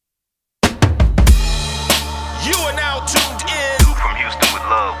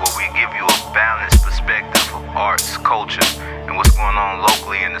Love, where we give you a balanced perspective of arts, culture, and what's going on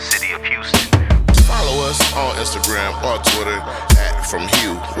locally in the city of Houston. Follow us on Instagram or Twitter at From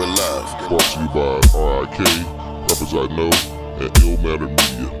Hugh with Love. Brought to you by RIK, Rappers I Know, and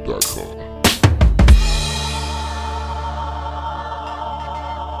illmattermedia.com.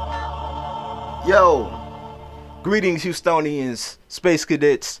 Yo, greetings Houstonians, space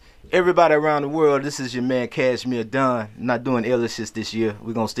cadets, everybody around the world. This is your man Cashmere Dunn. Not doing illicits this year.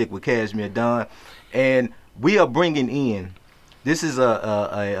 We're gonna stick with Cashmere Dunn, and we are bringing in. This is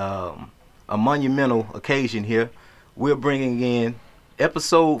a monumental occasion here. We're bringing in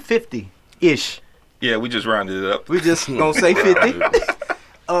episode 50-ish. Yeah, we just rounded it up. We just gonna say 50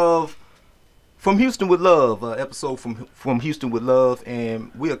 of From Houston with Love, episode from Houston with Love,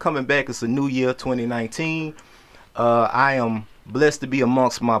 and we are coming back. It's a new year, 2019. I am blessed to be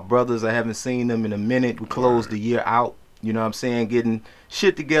amongst my brothers. I haven't seen them in a minute. We closed the year out, you know what I'm saying, getting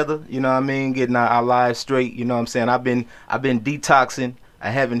shit together, you know what I mean, getting our lives straight, you know what I'm saying. I've been detoxing. I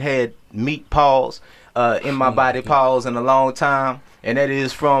haven't had meat pause in my body pause in a long time, and that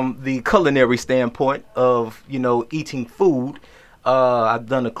is from the culinary standpoint of, you know, eating food. I've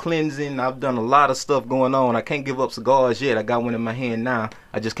done a cleansing. I've done a lot of stuff going on. I can't give up cigars yet. I got one in my hand now.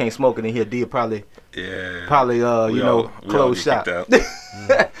 I just can't smoke it in here. Probably close shop.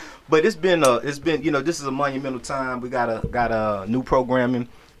 But it's been you know, this is a monumental time. We got a new programming.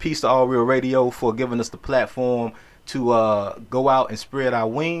 Peace to All Real Radio for giving us the platform to go out and spread our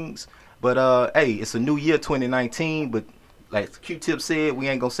wings. But hey, it's a new year, 2019. But like Q-Tip said, we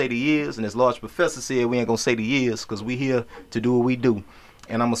ain't gonna say the years, and as Large Professor said, we ain't gonna say the years, because we here to do what we do.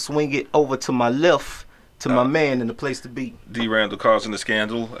 And I'm gonna swing it over to my left, to my man in the place to be. D. Randall causing the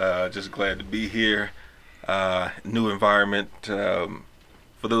scandal. Just glad to be here. New environment.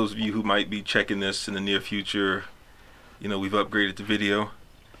 For those of you who might be checking this in the near future, you know, we've upgraded the video.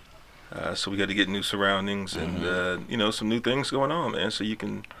 So we got to get new surroundings and, you know, some new things going on, man. So you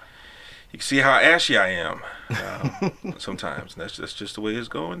can see how ashy I am sometimes. And that's just the way it's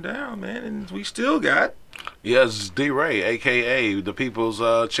going down, man. And we still got... Yes, D-Ray, a.k.a. the people's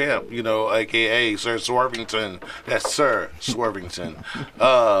champ, you know, a.k.a. Sir Swervington. That's Sir Swervington.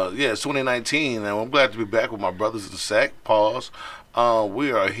 Yeah, it's 2019, and I'm glad to be back with my brothers in the sack. Pause.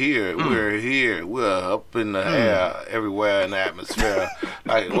 We are here. We're here. We're up in the air, everywhere in the atmosphere.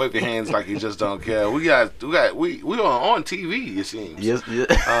 Like, wave your hands like you just don't care. We are on TV. It seems. Yes. Yeah.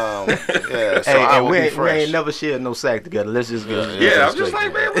 So hey, we ain't never shared no sack together. Let's just go. Yeah, I'm just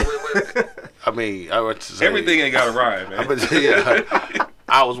like, man. I mean, I went to say, everything ain't got to rhyme, man.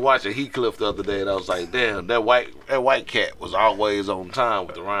 I was watching Heathcliff the other day, and I was like, damn, that white cat was always on time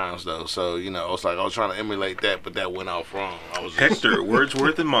with the rhymes, though. So, you know, it's like I was trying to emulate that, but that went off wrong. I was just... Hector,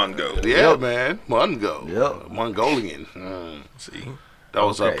 Wordsworth, and Mongo. Yeah, man. Mongo. Yep. Mongolian. See? That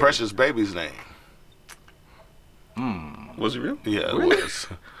was Precious Baby's name. Was it real? Yeah, really? It was.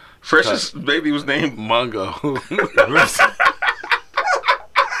 Precious Baby was named Mongo. Yes.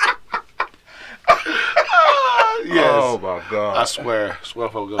 Oh my God! I swear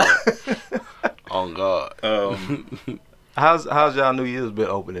for God. On God. How's y'all New Year's been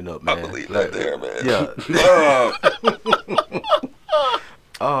opening up, man? I believe that there, man.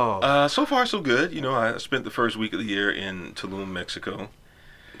 Yeah. So far so good. You know, I spent the first week of the year in Tulum, Mexico.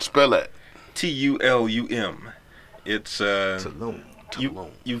 Spell it. Tulum. It's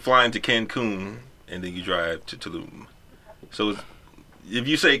Tulum. You fly into Cancun and then you drive to Tulum. So if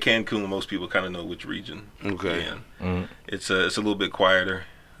you say Cancun, most people kind of know which region. Okay. It's a little bit quieter,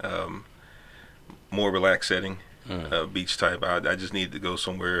 more relaxed setting, beach type. I just needed to go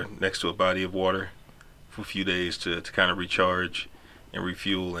somewhere next to a body of water for a few days to kind of recharge and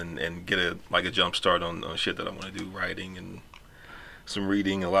refuel and get a jump start on shit that I want to do, writing and some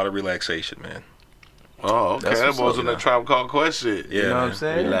reading, a lot of relaxation, man. Oh, okay. That wasn't a Tribe Called Quest shit. Yeah, you know what I'm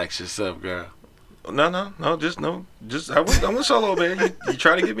saying? Relax yourself, girl. No. Just I went solo, man. You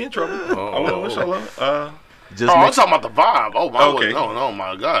trying to get me in trouble? I went solo. I'm talking about the vibe. Oh my, okay. No,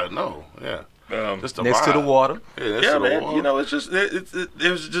 my God, no. Yeah. Just the next vibe. To the water. Yeah, man. Water. You know, it's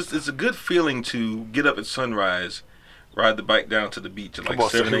a good feeling to get up at sunrise, ride the bike down to the beach at like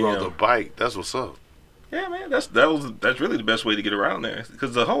 7 a.m. the bike. That's what's up. Yeah, man. That's really the best way to get around there,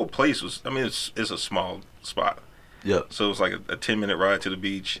 because the whole place was. I mean, it's a small spot. Yeah. So it's like a 10-minute ride to the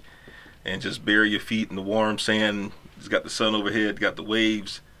beach, and just bury your feet in the warm sand. It's got the sun overhead, got the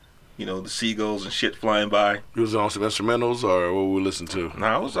waves, you know, the seagulls and shit flying by. You was on some instrumentals, or what we listen to?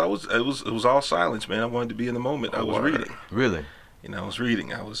 No, it was all silence, man. I wanted to be in the moment. I was reading. Really? You know, I was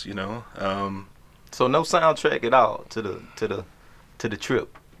reading. I was, you know. So no soundtrack at all to the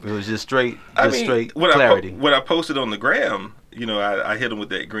trip. It was just straight clarity. What I posted on the gram, I hit him with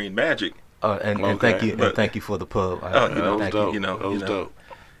that green magic. And thank you, and thank you for the pub. That was dope. That was dope.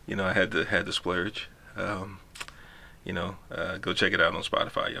 I had to splurge. Go check it out on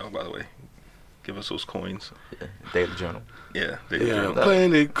Spotify, y'all. By the way, give us those coins. Daily Journal. Yeah, Daily Journal.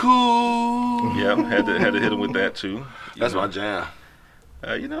 Playing it cool. Yeah, had to hit him with that too. That's my jam.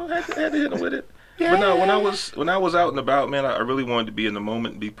 Had to hit him with it. Yeah. But no, when I was out and about, man, I really wanted to be in the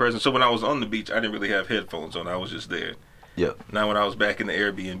moment, be present. So when I was on the beach, I didn't really have headphones on. I was just there. Yeah. Now when I was back in the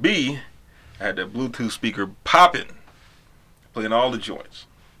Airbnb, I had that Bluetooth speaker popping, playing all the joints,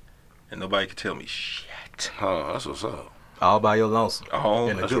 and nobody could tell me shit. Oh, that's what's up. All by your lonesome. All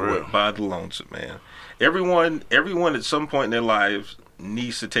in a that's good real. way. by the lonesome, man. Everyone at some point in their lives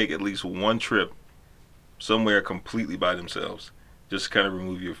needs to take at least one trip somewhere completely by themselves. Just kind of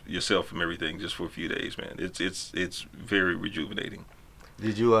remove yourself from everything just for a few days, man. It's very rejuvenating.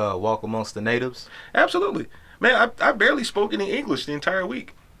 Did you walk amongst the natives? Absolutely. Man, I barely spoke any English the entire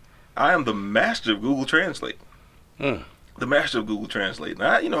week. I am the master of Google Translate. The master of Google Translate.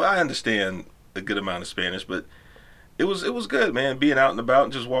 Now, I understand a good amount of Spanish, but it was good, man, being out and about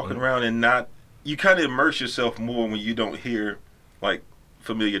and just walking around and you kind of immerse yourself more when you don't hear, like,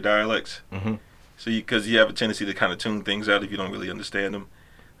 familiar dialects. Mm-hmm. So because you have a tendency to kind of tune things out if you don't really understand them.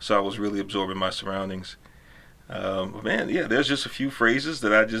 So I was really absorbing my surroundings. But man, yeah, there's just a few phrases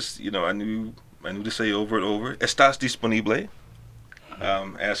that I just, I knew to say over and over. ¿Estás disponible?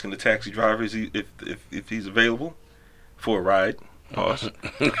 Asking the taxi driver if he's available for a ride. Pause.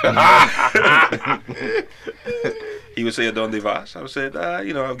 He would say, ¿A dónde vas? I would say,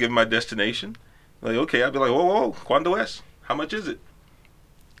 I'll give him my destination. Like, okay, I'd be like, whoa, ¿cuándo es? How much is it?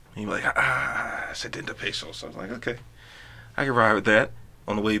 He'd be like, 70 pesos. I was like, okay, I can ride with that.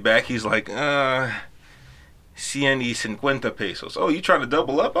 On the way back, he's like, 150 pesos. Oh, you trying to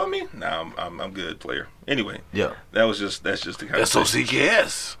double up on me? Nah, I'm good, player. Anyway, Yeah. that's just the kind That's of thing.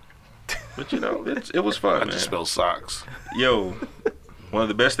 SOCKS. But it was fun, I man. just spell socks. Yo, one of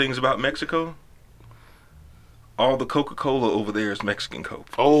the best things about Mexico, all the Coca-Cola over there is Mexican Coke.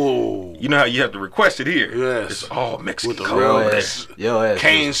 Oh. You know how you have to request it here? Yes. It's all Mexican With the Coke. real Your ass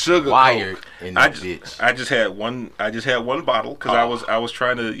cane was sugar wired Coke. in I that just, bitch. I just had one bottle because I was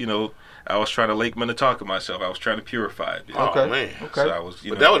trying to Lake Minnetonka myself. I was trying to purify it. Oh, Okay. man. Okay. So I was,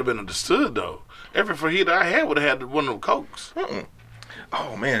 But that would have been understood, though. Every fajita I had would have had one of them Cokes.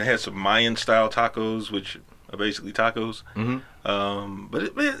 Oh man, it had some Mayan style tacos, which are basically tacos. Mm-hmm.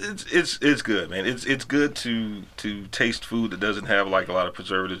 But it's good, man. It's good to taste food that doesn't have like a lot of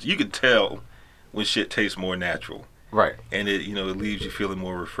preservatives. You can tell when shit tastes more natural, Right. and it leaves you feeling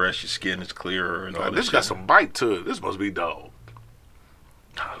more refreshed. Your skin is clearer and all This that. got some bite to it. This must be dog.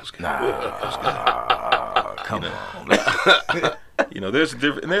 Come on. There's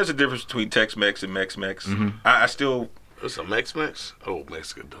a difference between Tex-Mex and Mex-Mex. I still. It's a Mex-Mex? Oh,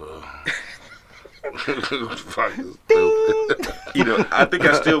 Mexican dog. Fucking stupid. I think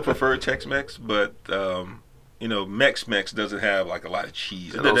I still prefer Tex-Mex, but Mex-Mex doesn't have like a lot of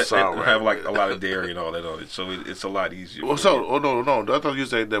cheese. It don't doesn't sound right. have like a lot of dairy and all that on it, so it's a lot easier. Well, no. I thought you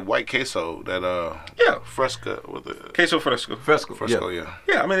said that white queso, that Yeah. fresca with the Queso fresco. fresco, yeah.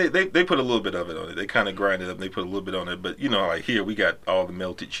 Yeah, I mean they put a little bit of it on it. They kind of grind it up. And they put a little bit on it, but like here we got all the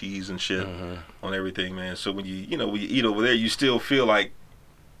melted cheese and shit on everything, man. So when you eat over there, you still feel like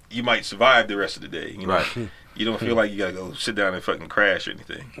you might survive the rest of the day. Right. You don't feel like you gotta go sit down and fucking crash or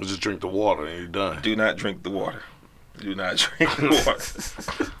anything. Just drink the water and you're done. Do not drink the water. Do not drink the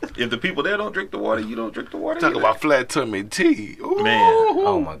water. If the people there don't drink the water, you don't drink the water. Talk either. about flat tummy tea. Ooh. Man.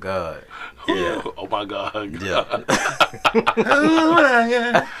 Oh my God. Yeah. Oh my God. Yeah. Oh my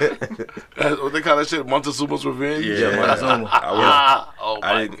God. That's what they call that shit, Montezuma's Revenge. Yeah, Montezuma.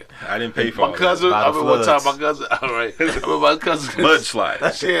 I didn't pay for My all that. cousin, By I the remember one time floods. my cousin, all right, I remember my cousin,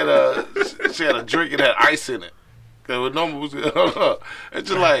 Mudslide. she had a drink and had ice in it. Cause with normal was, it's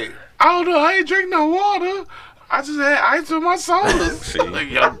just like, I don't know, I ain't drink no water. I just had ice in my sodas. See? Like,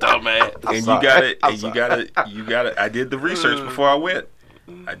 yo, dumbass. And you got it. And you got it. I did the research before I went.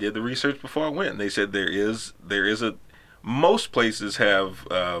 And they said there is a. Most places have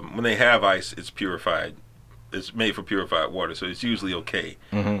when they have ice, it's purified. It's made for purified water, so it's usually okay.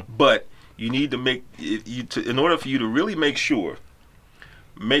 But you need to in order for you to really make sure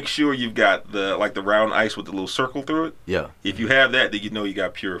you've got the round ice with the little circle through it. Yeah. If you have that, then you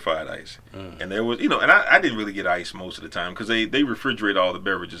got purified ice. And there was, and I didn't really get ice most of the time because they refrigerate all the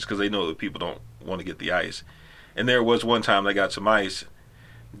beverages because they know that people don't want to get the ice. And there was one time I got some ice.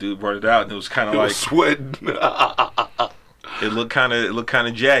 Dude brought it out and it was kind of like sweating. it looked kind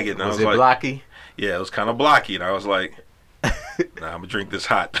of jagged. And I Was was it like, blocky? yeah, it was kind of blocky. And I was like, nah, I'm gonna drink this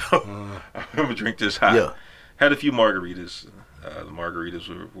hot. I'm gonna drink this hot. Yeah. Had a few margaritas. The margaritas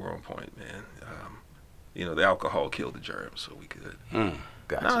were on point, man. The alcohol killed the germs, so we could.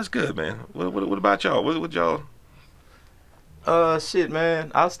 Gotcha. No, it's good, man. What about y'all? What y'all? Shit,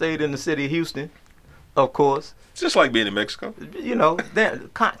 man. I stayed in the city of Houston, of course. It's just like being in Mexico.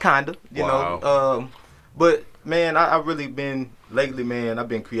 That kinda. Wow. But man, I really been lately, man. I've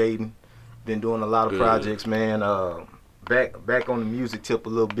been creating, been doing a lot of Good. projects, man. Back on the music tip a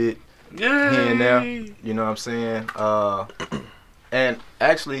little bit Yeah. here and there. You know what I'm saying? And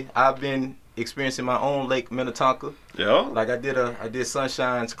actually, I've been experiencing my own Lake Minnetonka. Yeah. Like I did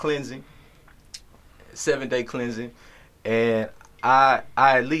Sunshine's cleansing, 7-day cleansing, and I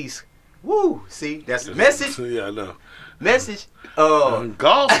at least, see, that's the message. Yeah, I know. Message.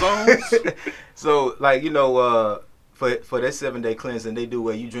 Gallstones. So like for that 7-day cleansing, they do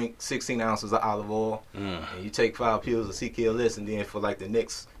where you drink 16 ounces of olive oil, and you take 5 pills of CKLS, and then for like the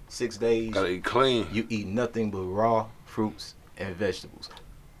next 6 days, Gotta eat clean. you eat nothing but raw fruits and vegetables.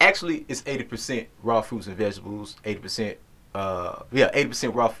 Actually, it's 80% raw fruits and vegetables, 80%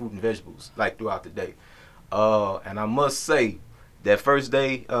 80% raw fruit and vegetables, like throughout the day. And I must say, that first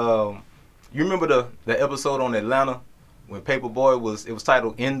day, you remember the episode on Atlanta when Paperboy it was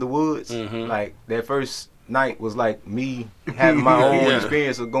titled "In the Woods"? Mhm. Like that first night was like me having my own Yeah.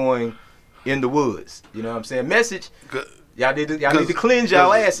 experience of going in the woods. You know what I'm saying? Message. Good. Y'all need to cleanse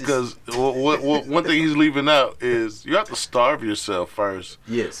y'all asses. Because one thing he's leaving out is you have to starve yourself first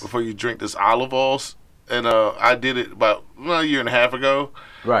Yes. before you drink this olive oil. And I did it about a year and a half ago.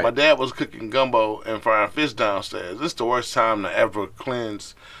 Right. My dad was cooking gumbo and frying fish downstairs. This is the worst time to ever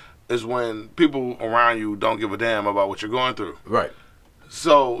cleanse, is when people around you don't give a damn about what you're going through. Right.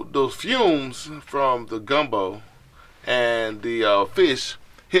 So those fumes from the gumbo and the fish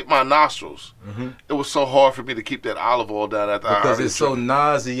hit my nostrils. It was so hard for me to keep that olive oil down after I Because already it's so drank.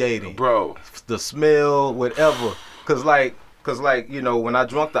 nauseating. Bro. The smell, whatever. Cause like when I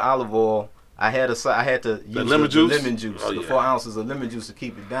drunk the olive oil, I had to use lemon juice? the lemon juice, Oh, the yeah. 4 ounces of lemon juice to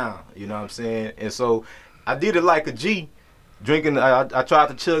keep it down. You know what I'm saying? And so I did it like a G. Drinking, I tried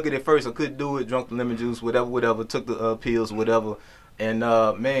to chug it at first. I couldn't do it. Drunk the lemon juice, whatever. Took the pills, whatever. And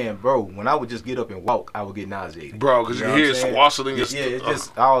man, bro, when I would just get up and walk, I would get nauseated. Bro, because you know can hear what it I'm saying? swassing in your Yeah, it's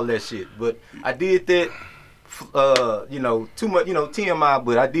just all that shit. But I did that. Too much, TMI.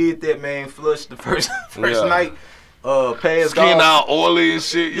 But I did that, man. Flushed the first Yeah. night. Passed skin gall- out oily and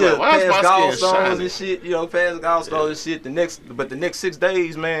shit. You're yeah, like, why is past my skin gallstones shiny? and shit. Past gallstones and shit. The next 6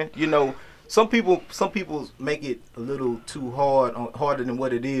 days, man. Some people make it a little too harder than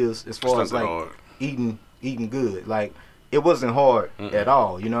what it is as far not as that like hard. eating good. Like it wasn't hard at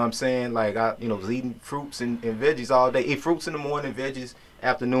all. You know what I'm saying? Like I was eating fruits and veggies all day. Eat fruits in the morning, veggies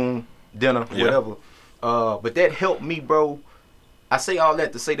afternoon, dinner, Yeah. whatever. But that helped me, bro. I say all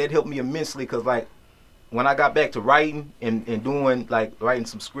that to say that helped me immensely because like when I got back to writing and doing like writing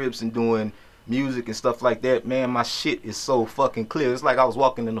some scripts and doing music and stuff like that, man, my shit is so fucking clear. It's like I was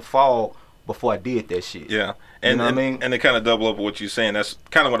walking in the fog before I did that shit. Yeah. And, know what I mean? And to kind of double up what you're saying, that's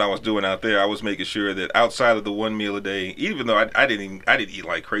kind of what I was doing out there. I was making sure that outside of the one meal a day, even though I didn't eat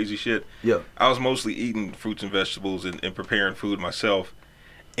like crazy shit, Yeah. I was mostly eating fruits and vegetables and preparing food myself.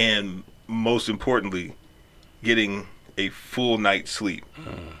 And most importantly, getting a full night's sleep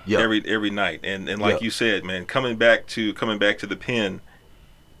Yeah. every night. And like Yeah. you said, man, coming back to the pen,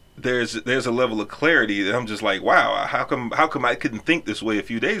 there's a level of clarity that I'm just like, wow, how come I couldn't think this way a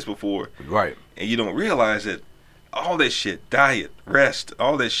few days before? Right. And you don't realize that all that shit, diet, rest,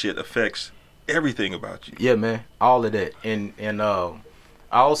 all that shit affects everything about you. Yeah, man. All of that. And I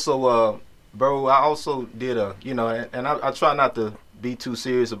also bro, I also did and I try not to be too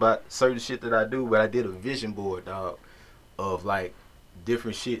serious about certain shit that I do, but I did a vision board, dog, of like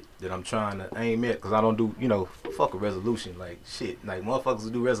different shit that I'm trying to aim at, because I don't do, fuck a resolution. Like shit, like motherfuckers who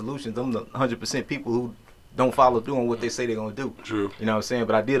do resolutions, I'm the 100% people who don't follow through on what they say they're gonna do. True. You know what I'm saying?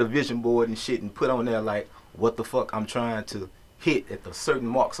 But I did a vision board and shit and put on there like what the fuck I'm trying to hit at the certain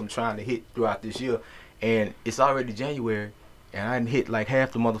marks I'm trying to hit throughout this year. And it's already January and I done hit like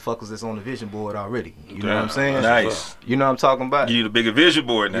half the motherfuckers that's on the vision board already. You know what I'm saying? Nice. You know what I'm talking about? You need a bigger vision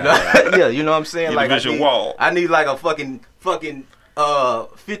board now. You know? Yeah, you know what I'm saying? Need a Like vision wall. I need like a fucking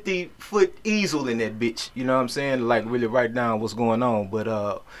 50-foot easel in that bitch. You know what I'm saying? Like really write down what's going on. But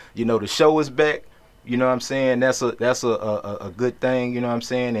the show is back. You know what I'm saying? That's a good thing, you know what I'm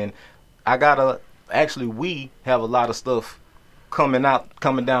saying? And we have a lot of stuff coming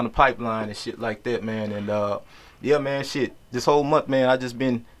down the pipeline and shit like that, man. And yeah, man, shit. This whole month, man, I just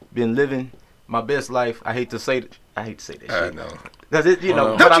been living my best life. I hate to say that I shit. know. Does it, you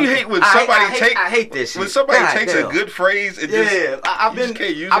know? Don't but you I'm- hate when I somebody hate- take- I hate that shit. When somebody God takes damn. a good phrase and Yeah, I've you just been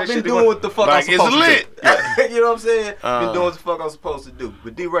can't use I've that been shit doing anymore. what the fuck Like, I'm it's supposed lit. to do. You know what I'm saying? Been doing what the fuck I'm supposed to do.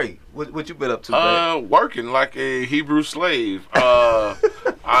 But D-Ray, what you been up to, man? Working like a Hebrew slave. I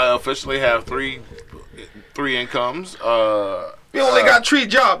officially have three incomes. You only got 3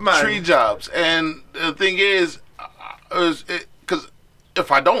 jobs, man. 3 jobs, and the thing is because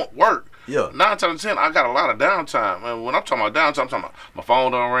if I don't work, Yeah. 9 times out of 10, I got a lot of downtime. And when I'm talking about downtime, I'm talking about my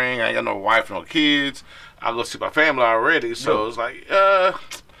phone don't ring. I ain't got no wife, no kids. I go see my family already. So it's like,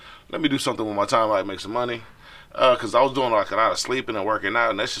 let me do something with my time, like make some money. Because I was doing like a lot of sleeping and working out,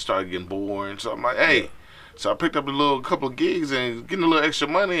 and that shit started getting boring. So I'm like, hey. So I picked up a couple of gigs and getting a little extra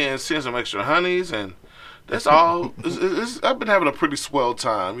money and seeing some extra honeys, and that's all. I've been having a pretty swell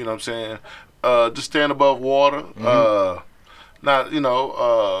time. You know what I'm saying? Just staying above water. Not,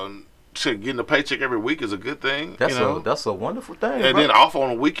 shit, getting a paycheck every week is a good thing. That's a wonderful thing. And bro. then off on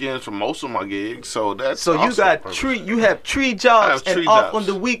the weekends for most of my gigs. So that's So you also got perfect. you have 3 jobs I have and 3 off jobs. on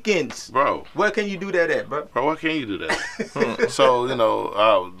the weekends. Bro, Where can you do that at, bro? why can't you do that? So,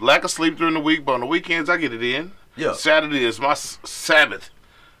 lack of sleep during the week, but on the weekends I get it in. Yeah. Saturday is my Sabbath,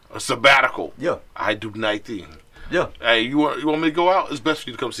 a sabbatical. Yeah. I do nothing. Yeah. Hey, you want me to go out? It's best for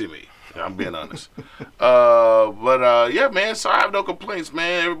you to come see me. I'm being honest. Yeah, man. So I have no complaints,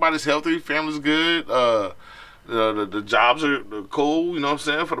 man. Everybody's healthy. Family's good. The jobs are cool. You know what I'm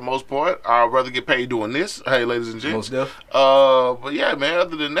saying? For the most part, I'd rather get paid doing this. Hey, ladies and gents. Most def. But yeah, man.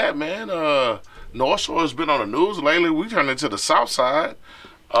 Other than that, man, North Shore has been on the news lately. We turned into the South Side.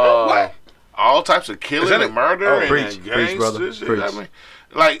 What? All types of killing that and it? murder Oh, and preach, gangs. brother, Shit, preach. I mean,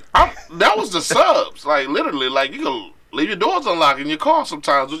 like that was the subs. Like literally, like you can leave your doors unlocked in your car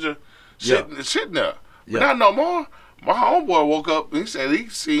sometimes with your shit in there. But Yeah. not no more. My homeboy woke up and he said he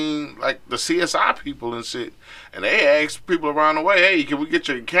seen like the CSI people and shit, and they asked people around the way, "Hey, can we get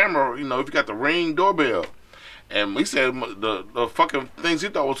your camera? If you got the Ring doorbell." And he said the fucking things he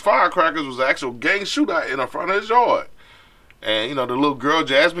thought was firecrackers was an actual gang shootout in the front of his yard. And the little girl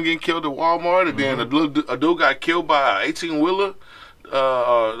Jasmine getting killed at Walmart, and then a dude got killed by an 18-wheeler,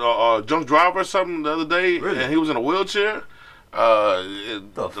 a drunk driver or something the other day, Really? and he was in a wheelchair. A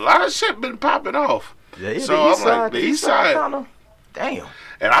lot of shit been popping off. Yeah, So the east I'm like, side, the east side. kinda, damn.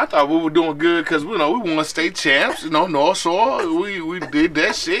 And I thought we were doing good because we won state champs. North Shore, we did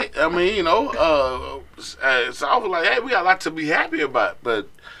that shit. I mean, so I was like, hey, we got a lot to be happy about, but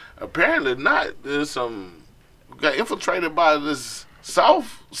apparently not. There's got infiltrated by this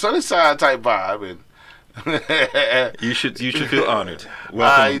South Sunnyside type vibe, and You should feel honored.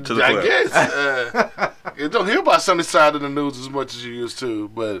 Welcome to the club. I guess you don't hear about Sunnyside in the news as much as you used to,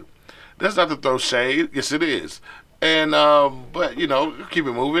 but that's not to throw shade. Yes, it is. And but keep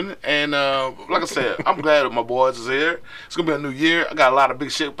it moving. And like I said, I'm glad that my boys is here. It's gonna be a new year. I got a lot of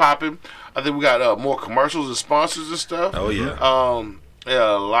big shit popping. I think we got more commercials and sponsors and stuff. Oh yeah.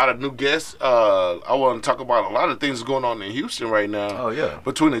 Yeah, a lot of new guests. I want to talk about a lot of things going on in Houston right now. Oh, yeah.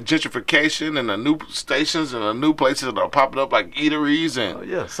 Between the gentrification and the new stations and the new places that are popping up like eateries and Oh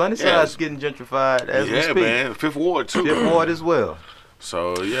yeah, Sunnyside's getting gentrified as we speak. man, Fifth Ward too. Fifth Ward as well.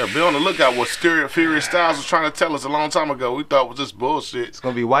 So yeah, be on the lookout. What Furious Styles was trying to tell us a long time ago, we thought was just bullshit. It's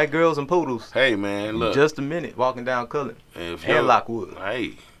gonna be white girls and poodles. Hey man, look. Just a minute, walking down Cullen if and you're- Lockwood.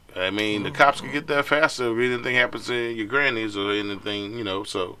 Hey, I mean the cops can get there faster if anything happens to your grannies or anything,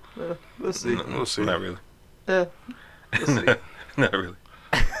 So We'll see. we'll see. Not really. Yeah, we'll see. Not really.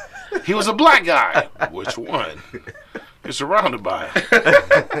 He was a black guy. Which one? You're surrounded by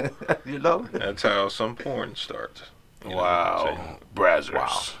it. You know. That's how some porn starts. You know what I'm saying? Wow,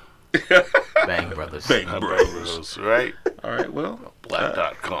 Brazzers. Bang Brothers. Bang Bros. Brazzers, right? All right. Well,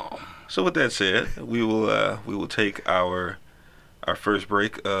 Black.com. so with that said, we will take our first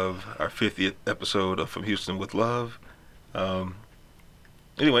break of our 50th episode of From Houston with Love.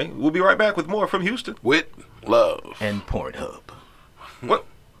 Anyway, we'll be right back with more from Houston. With love. And Pornhub. What?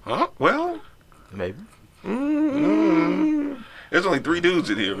 Huh? Well, Maybe. there's only 3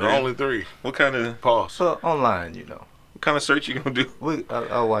 dudes in here, man. Only 3. What kind of Pause. So online, search you gonna do?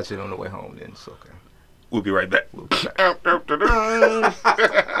 I'll watch it on the way home. Then it's okay. We'll be right back.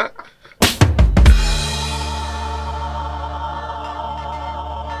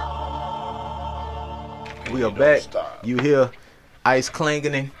 We are back. stop. You hear ice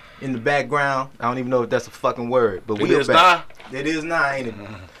clanging in the background. I don't even know if that's a fucking word, but It we are is back. It is now, ain't it?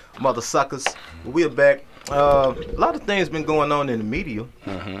 Mother suckers. But we are back. A lot of things been going on in the media,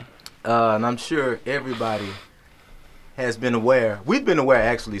 and I'm sure everybody has been aware. We've been aware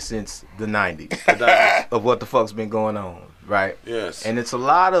actually since the '90s of what the fuck's been going on, right? Yes. And it's a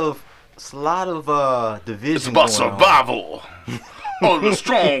lot of division. It's about going on. survival. Oh, the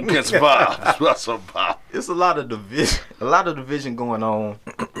strong can survive. That's about. It's a lot of division going on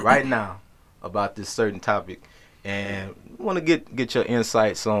right now about this certain topic, and I want to get your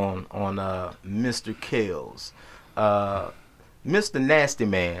insights on Mr. Kells, Mr. Nasty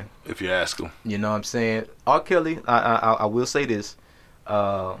Man. If you ask him. You know what I'm saying? R. Kelly, I will say this,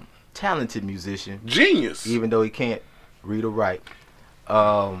 talented musician, Genius. even though he can't read or write.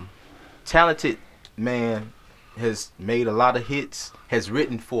 Talented man, has made a lot of hits, has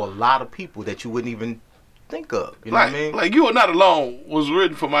written for a lot of people that you wouldn't even think of. You know what I mean? Like You Are Not Alone was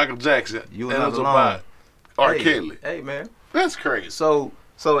written for Michael Jackson. You Are and Not it was Alone. about R. Hey, Kelly. Hey man. That's crazy. So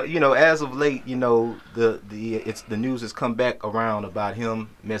as of late, the news has come back around about him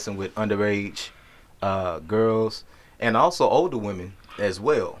messing with underage girls and also older women as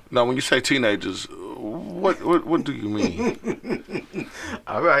well. Now, when you say teenagers, what do you mean?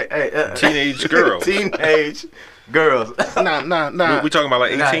 All right, hey, Teenage girls. Teenage girls. Nah. We talking about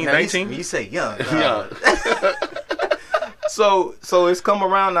like 18, Now, 19? You say young. Yeah. So it's come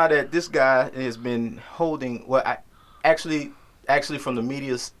around now that this guy has been holding. Well, actually, from the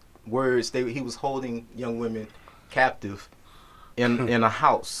media's words, he was holding young women captive in a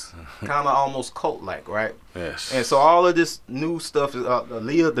house, kind of almost cult-like, right? Yes. And so all of this new stuff,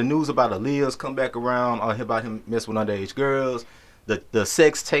 the news about Aaliyah's come back around, about him messing with underage girls, the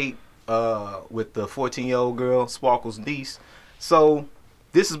sex tape with the 14-year-old girl, Sparkles Deese. So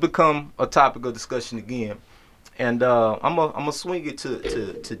this has become a topic of discussion again, and I'm gonna swing it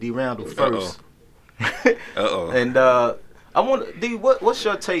to D. Randall first. And I want D. What's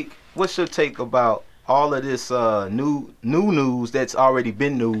your take? What's your take about all of this new news that's already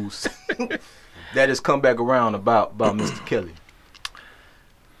been news that has come back around about Mr. Kelly?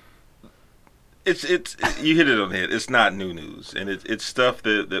 It's you hit it on the head. It's not new news, and it's stuff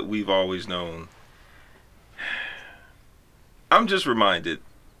that we've always known. I'm just reminded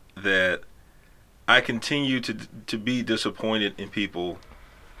that I continue to be disappointed in people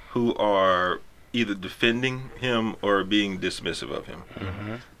who are either defending him or being dismissive of him.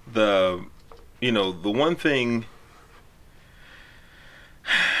 Mm-hmm. The one thing,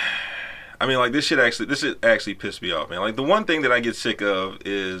 I mean, like this shit actually pissed me off, man. Like the one thing that I get sick of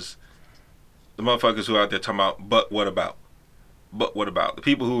is the motherfuckers who are out there talking about, but what about? But what about the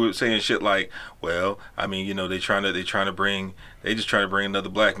people who are saying shit like, well, I mean, they just trying to bring another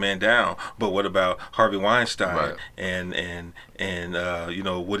black man down. But what about Harvey Weinstein Right. and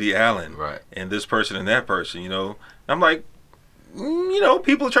Woody Allen, Right. and this person and that person? I'm like,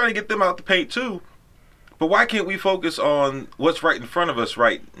 people are trying to get them out the paint too. But why can't we focus on what's right in front of us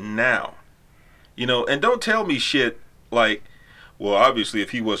right now? And don't tell me shit like, well, obviously,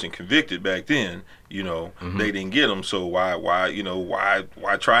 if he wasn't convicted back then, they didn't get him. So why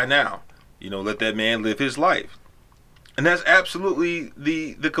try now? Let that man live his life. And that's absolutely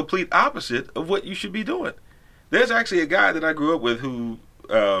the complete opposite of what you should be doing. There's actually a guy that I grew up with who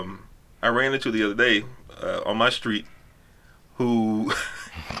I ran into the other day on my street who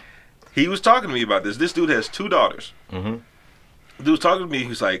he was talking to me about this. This dude has 2 daughters. Mm-hmm. The dude was talking to me.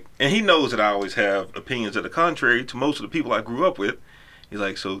 He's like, and he knows that I always have opinions that are contrary to most of the people I grew up with. He's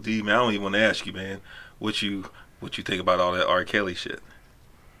like, so D, man, I don't even want to ask you, man, what you think about all that R. Kelly shit.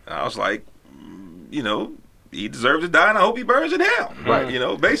 And I was like, he deserves to die, and I hope he burns in hell.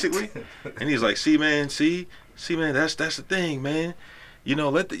 Right. Basically. And he's like, see, man, that's the thing, man.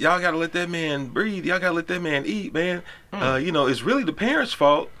 Y'all gotta let that man breathe. Y'all gotta let that man eat, man. It's really the parents'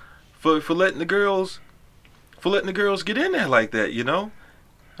 fault for letting the girls get in there like that.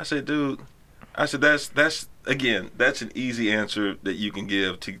 I said, dude. I said that's an easy answer that you can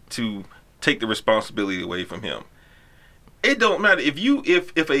give to take the responsibility away from him. It don't matter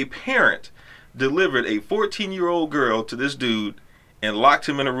if a parent delivered a 14-year-old girl to this dude and locked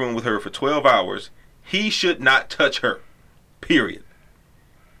him in a room with her for 12 hours, he should not touch her. Period.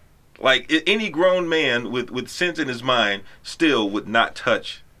 Like any grown man with sense in his mind still would not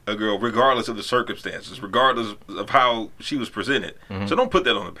touch a girl, regardless of the circumstances, regardless of how she was presented. Mm-hmm. So don't put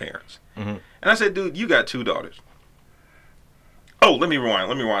that on the parents. Mm-hmm. And I said, dude, you got 2 daughters. Oh, let me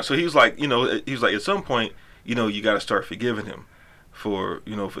rewind. So he was like, at some point, you got to start forgiving him for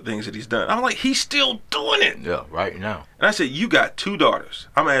things that he's done. I'm like, he's still doing it. Yeah, right now. And I said, you got 2 daughters.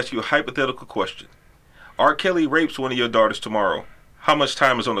 I'm going to ask you a hypothetical question. R. Kelly rapes one of your daughters tomorrow. How much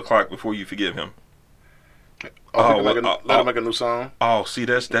time is on the clock before you forgive him? Let him make a new song. Oh, see,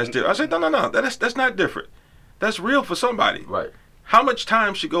 that's different. I said, no. That's not different. That's real for somebody. Right. How much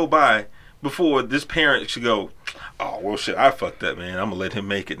time should go by before this parent should go, oh, well, shit, I fucked that, man. I'm going to let him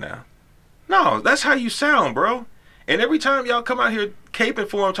make it now. No, that's how you sound, bro. And every time y'all come out here caping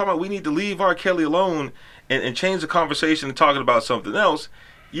for him, talking about we need to leave R. Kelly alone and change the conversation to talking about something else,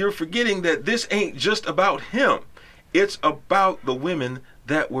 you're forgetting that this ain't just about him. It's about the women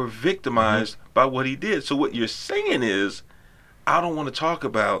that were victimized by what he did. So what you're saying is, I don't want to talk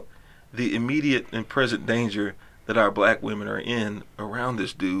about the immediate and present danger that our black women are in around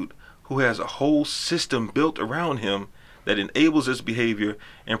this dude who has a whole system built around him that enables this behavior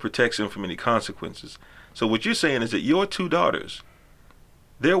and protects him from any consequences. So what you're saying is that your 2 daughters,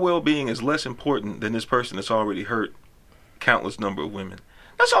 their well-being is less important than this person that's already hurt countless number of women.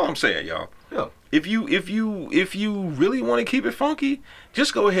 That's all I'm saying, y'all. Yeah. If you really want to keep it funky,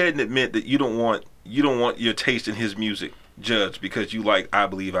 just go ahead and admit that you don't want your taste in his music judged because you like I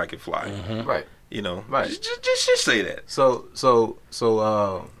Believe I Can Fly. Right. You know, Right. Just say that. So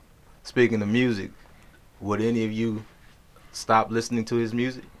speaking of music, would any of you stop listening to his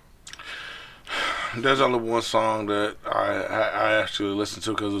music? There's only one song that I actually listened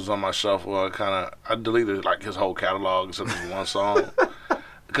to because it was on my shuffle. I deleted like his whole catalog except for one song.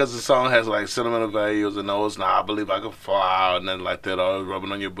 Because the song has like sentimental values and no, it's not I Believe I Can Fly and nothing like that, or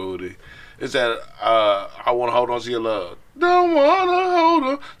rubbing on your booty. It's that I Want to Hold On to Your Love. Don't want to hold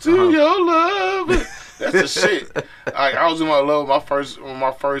on to your love. That's the shit. Like, I was in my love, my first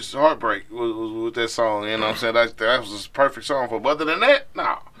heartbreak was with that song. You know what I'm saying? That was a perfect song for. But other than that,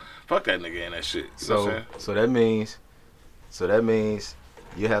 nah. Fuck that nigga and that shit. You know what I'm saying? So that means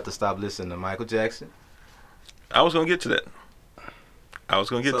you have to stop listening to Michael Jackson. I was gonna get to that.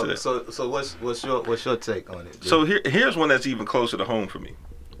 So what's your take on it? Dude? So here's one that's even closer to home for me.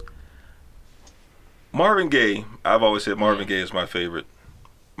 Marvin Gaye. I've always said Marvin Gaye is my favorite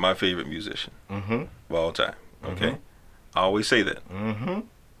musician of all time. Okay, I always say that.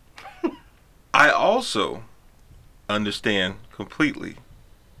 I also understand completely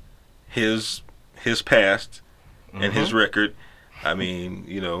his past and his record. I mean,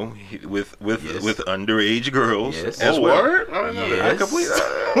 you know, with underage girls as well. Word? I didn't know that. I completely.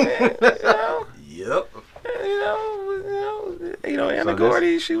 Yep. You know, Anna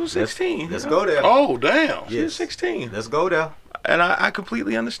Gordy, she was 16. Let's go there. Oh, damn. She was 16. Let's go there. And I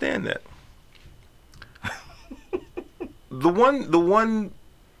completely understand that. the one,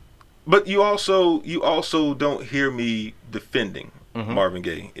 but you also don't hear me defending Marvin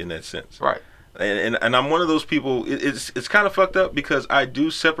Gaye in that sense, Right. And I'm one of those people. It's kind of fucked up because I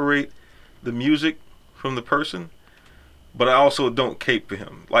do separate the music from the person, but I also don't cape for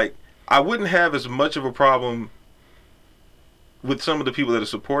him. Like, I wouldn't have as much of a problem with some of the people that are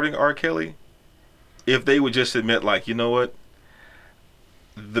supporting R. Kelly if they would just admit, like, you know what,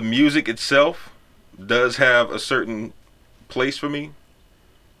 the music itself does have a certain place for me,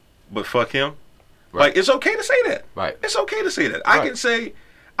 but fuck him. Right. Like, it's okay to say that. Right. It's okay to say that. Right.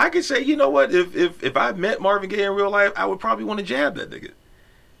 I can say, you know what, if I met Marvin Gaye in real life, I would probably want to jab that nigga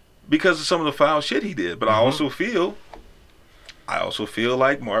because of some of the foul shit he did. But I also feel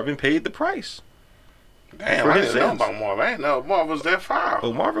like Marvin paid the price. Damn, For I his didn't know sins. about Marvin. I didn't know Marvin was that foul.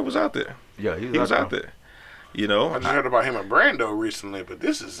 Oh, Marvin was out there. Yeah, He was out there. You know, I just heard about him and Brando recently, but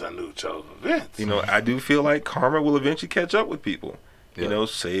this is a new chosen event. You know, I do feel like karma will eventually catch up with people. Yeah. You know,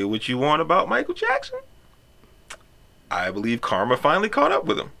 say what you want about Michael Jackson. I believe karma finally caught up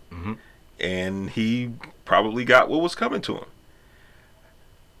with him. And he probably got what was coming to him.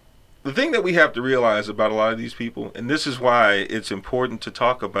 The thing that we have to realize about a lot of these people, and this is why it's important to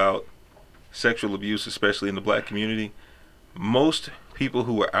talk about sexual abuse, especially in the black community, most people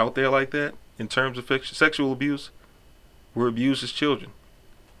who are out there like that, in terms of sexual abuse, were abused as children.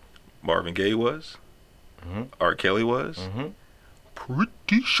 Marvin Gaye was. R. Kelly was.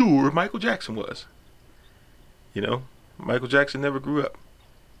 Pretty sure Michael Jackson was. You know, Michael Jackson never grew up.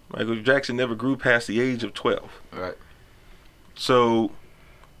 Michael Jackson never grew past the age of 12. Right. So,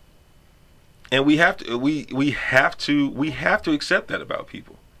 and we have to accept that about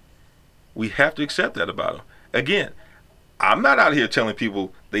people. We have to accept that about them. Again, I'm not out here telling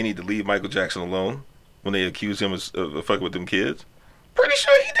people they need to leave Michael Jackson alone when they accuse him of fucking with them kids. Pretty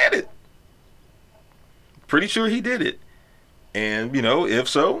sure he did it. And, you know, if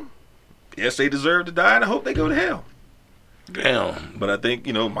so, yes, they deserve to die, and I hope they go to hell. Damn. But I think,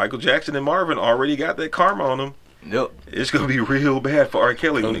 you know, Michael Jackson and Marvin already got that karma on them. Yep. It's going to be real bad for R.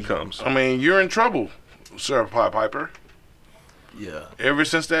 Kelly when it comes. I mean, you're in trouble, Sir Pied Piper. Yeah. Ever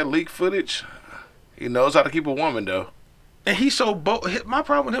since that leak footage, he knows how to keep a woman, though. And he's so bold. My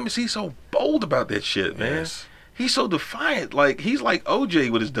problem with him is he's so bold about that shit, man. Yes. He's so defiant. Like, he's like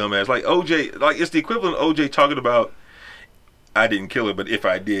OJ with his dumb ass. Like, OJ, like, it's the equivalent of OJ talking about, I didn't kill her, but if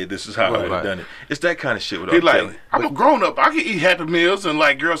I did, this is how I would have done it. It's that kind of shit with R. He's Kelly. like, I'm a grown up. I can eat Happy Meals and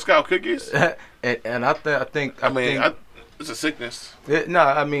like Girl Scout cookies. and I think It's a sickness.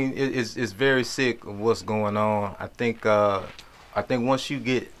 I mean it's very sick of what's going on. I think once you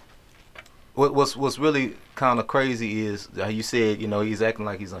get what's really kind of crazy is how you said, you know, he's acting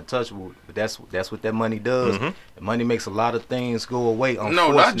like he's untouchable, but that's what that money does. The money makes a lot of things go away.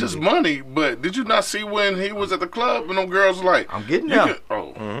 No, not just money, but did you not see when he was at the club and them girls were like, I'm getting you there.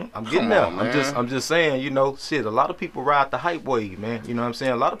 I'm getting there. I'm just saying, you know, shit, a lot of people ride the hype wave, man. You know what I'm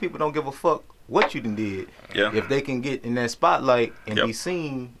saying? A lot of people don't give a fuck what you done did. Yeah. If they can get in that spotlight and be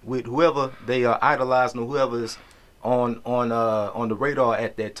seen with whoever they are idolizing or whoever is on the radar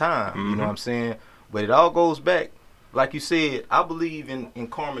at that time. You know what I'm saying? But it all goes back, like you said, I believe in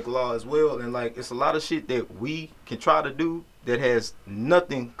karmic law as well, and like it's a lot of shit that we can try to do that is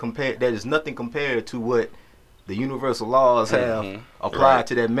nothing compared to what the universal laws have applied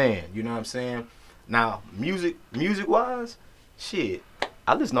to that man. You know what I'm saying? Now, music wise, shit,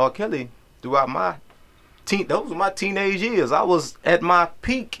 I listened to R. Kelly throughout those were my teenage years. I was at my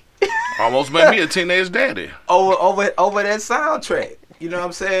peak. Almost made me a teenage daddy. over that soundtrack. You know what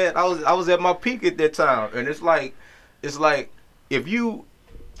I'm saying? I was at my peak at that time, and it's like if you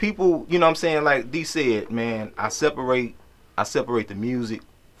people, you know what I'm saying, like D said, man, I separate the music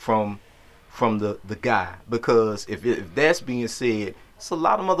from the guy, because if that's being said, it's a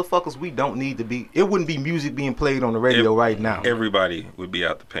lot of motherfuckers we don't need to be. It wouldn't be music being played on the radio right now. Everybody would be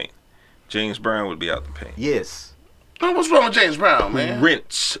out the paint. James Brown would be out the paint. Yes. Oh, what's wrong with James Brown, man?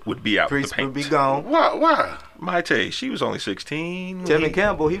 Rinse would be out the Priest paint. would be gone. Why? Maite, she was only 16. Tevin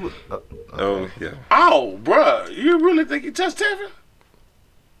Campbell, he was. Oh, yeah. Oh, bruh, you really think he touched Tevin?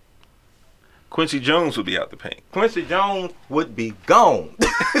 Quincy Jones would be out the paint. Quincy Jones would be gone.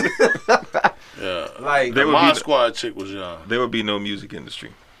 Yeah. Like The would Mod be- Squad chick was young. There would be no music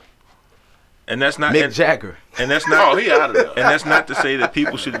industry. And that's not Mick Jagger. and that's not Oh, he out of there. and that's not to say that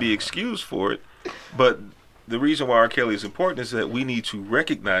people should be excused for it, but the reason why R. Kelly is important is that we need to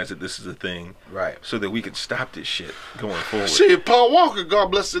recognize that this is a thing, Right. so that we can stop this shit going forward. Shit, Paul Walker, God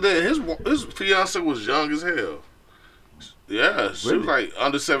bless her dead. His fiance was young as hell. Yeah, she was like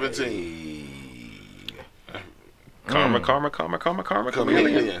under 17. Karma.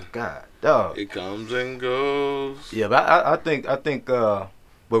 Chameleon. God, dog. It comes and goes. Yeah, but I think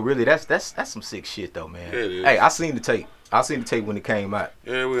but really that's some sick shit though, man. It is. Hey, I seen the tape. When it came out.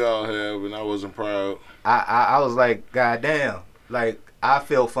 Yeah, we all have, and I wasn't proud. I was like, God damn. Like I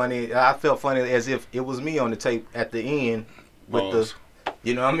felt funny as if it was me on the tape at the end with Balls.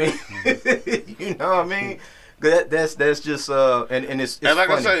 you know what I mean? You know what I mean? That's just and it's And like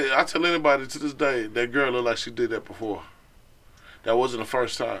funny. I say, I tell anybody to this day, that girl looked like she did that before. That wasn't the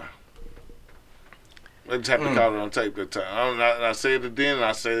first time. They just happened to caught it on tape that time. I said it then, and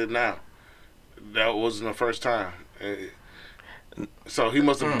I said it now. That wasn't the first time. So he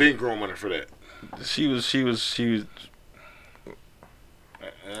must have been grooming her for that. She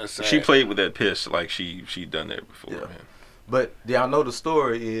That's sad. She played with that piss like she done that before, Yeah. man. But y'all know the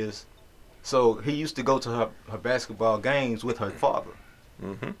story is, so he used to go to her basketball games with her father.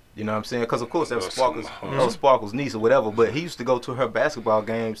 Mm-hmm. You know what I'm saying? Because of course that was Awesome. Sparkle's niece or whatever. But he used to go to her basketball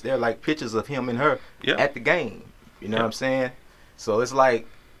games. They're like pictures of him and her Yeah. at the game. You know what I'm saying? So it's like,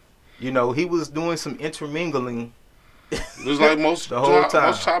 you know, he was doing some intermingling. It was like most The whole time.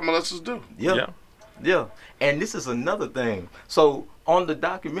 most child molesters do. Yeah. And this is another thing. So on the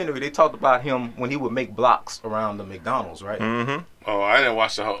documentary, they talked about him when he would make blocks around the McDonald's, right? Mm-hmm. Oh, I didn't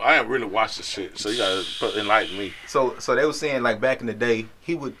watch I didn't really watch the shit. So you gotta enlighten me. So they were saying like back in the day,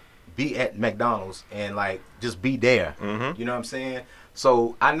 he would be at McDonald's and like just be there. Mhm. You know what I'm saying?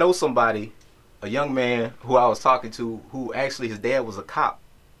 So I know somebody, a young man who I was talking to, who actually his dad was a cop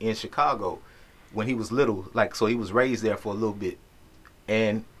in Chicago when he was little. Like, so he was raised there for a little bit,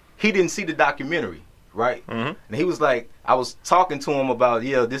 and he didn't see the documentary, right? Mhm. And he was like, I was talking to him about,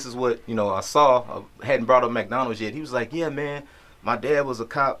 yeah, this is what, you know, I saw. I hadn't brought up McDonald's yet. He was like, yeah, man, my dad was a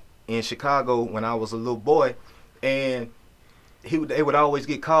cop in Chicago when I was a little boy, and they would always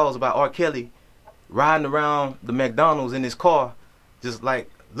get calls about R. Kelly riding around the McDonald's in his car, just like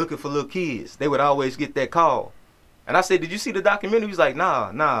looking for little kids. They would always get that call. And I said, did you see the documentary? He's like,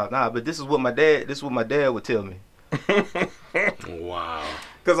 nah, but this is what my dad would tell me. Wow.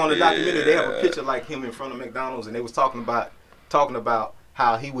 Because on the documentary, they have a picture like him in front of McDonald's, and they was talking about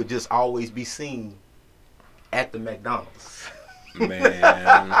how he would just always be seen at the McDonald's. Man.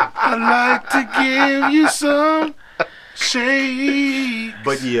 I'd like to give you some shade.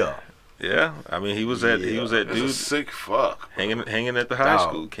 But yeah, Yeah. I mean, he was that That's a dude sick fuck. hanging at the high Dog.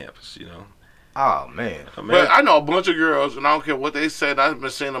 school campus, you know. oh man, I mean, But I know a bunch of girls, and I don't care what they said. I've been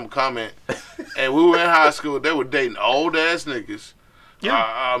seeing them comment. And we were in high school. They were dating old ass niggas. Yeah.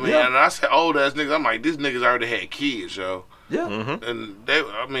 I mean, Yeah. and I said old ass niggas. I'm like, these niggas already had kids, yo. Yeah. Mm-hmm. And they,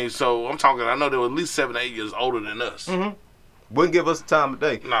 I mean, so I'm talking. I know they were at least 7 or 8 years older than us. Wouldn't give us the time of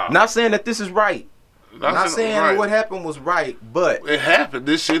day. Nah. Not saying that this is right. Not saying right. what happened was right, but It happened.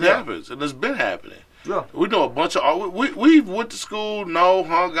 This shit happens, and it's been happening. yeah. We know a bunch of we went to school,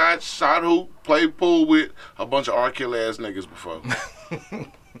 hung out, shot hoop, played pool with a bunch of R. Kelly ass niggas before.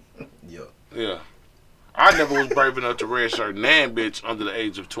 Yeah. Yeah, I never was brave enough to wear a shirt nan bitch under the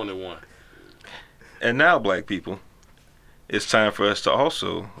age of 21. And now, black people, it's time for us to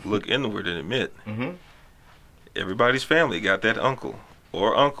also look inward and admit everybody's family got that uncle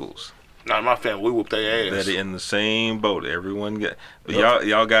or uncles Not in my family. We whooped their ass. that are in the same boat. Everyone got, but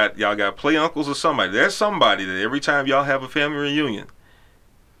y'all got play uncles or somebody. There's somebody that every time y'all have a family reunion,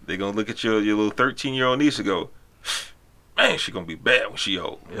 they're gonna look at your little 13-year-old niece and go, "Man, she gonna be bad when she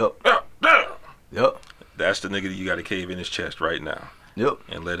old." Yep. That's the nigga that you got to cave in his chest right now Yep.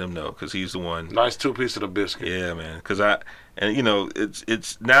 and let him know, because he's the one. Nice 2 pieces of the biscuit. Yeah, man. Because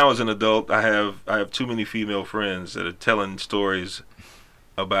it's now as an adult, I have too many female friends that are telling stories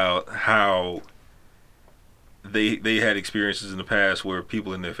about how they had experiences in the past where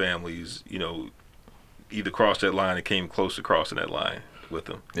people in their families, either crossed that line or came close to crossing that line with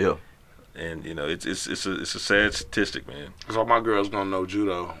them. Yeah. And it's a sad statistic, man. So my girls gonna know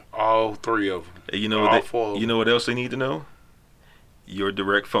judo. All 3 of them. And you know All what 4 of them. you know what else they need to know? Your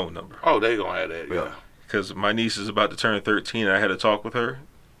direct phone number. Oh, they gonna have that. Yeah. Because my niece is about to turn 13, and I had a talk with her.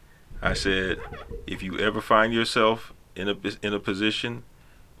 I said, if you ever find yourself in a position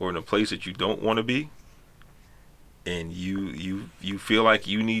or in a place that you don't want to be, and you feel like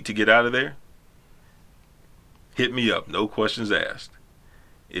you need to get out of there, hit me up, no questions asked.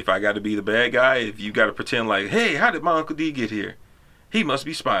 If I got to be the bad guy, if you got to pretend like, hey, how did my Uncle D get here? He must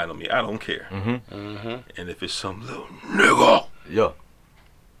be spying on me. I don't care. And if it's some little nigga, Yeah.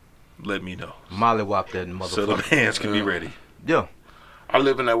 let me know. Mollywop that motherfucker. So the hands can be ready. Yeah. I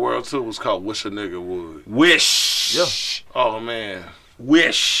live in that world too. It's called Wish a Nigga Would. Wish. Yeah. Oh man,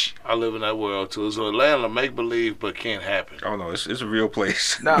 Wish. I live in that world too. It's a land of make believe, but can't happen. Oh no, it's a real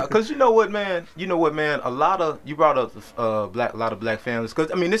place. Nah, cause you know what, man. You brought up a lot of black families.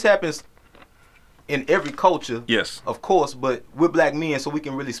 Cause I mean, this happens in every culture. Yes. Of course, but we're black men, so we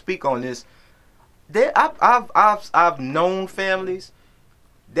can really speak on this. I've known families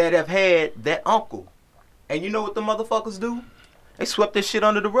that have had that uncle, and you know what the motherfuckers do? They swept this shit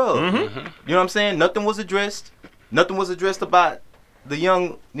under the rug. You know what I'm saying? Nothing was addressed. Nothing was addressed about the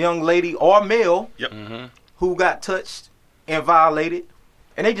young lady or male Yep. who got touched and violated,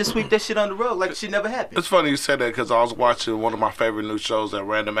 and they just sweep that shit under the rug like shit never happened. It's funny you said that because I was watching one of my favorite new shows, that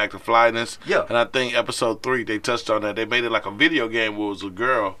Random Act of Flyness. Yeah. And I think episode 3 they touched on that. They made it like a video game where it was a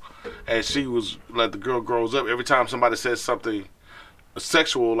girl, and she was like, the girl grows up. Every time somebody says something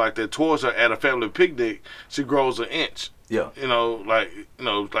sexual like that towards her at a family picnic, she grows an inch. Yeah.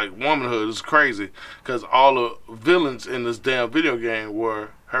 Like womanhood is crazy because all the villains in this damn video game were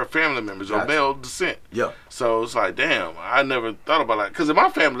her family members of Gotcha. male descent. Yeah. So it's like, damn, I never thought about that. Because in my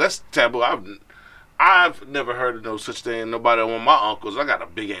family, that's taboo. I've never heard of no such thing. Nobody want my uncles. I got a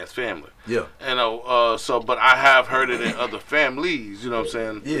big ass family. Yeah. But I have heard it in other families. You know what I'm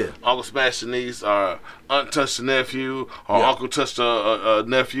saying? Yeah. Uncle smashed the niece, or aunt touched the nephew, or Yeah. uncle touched a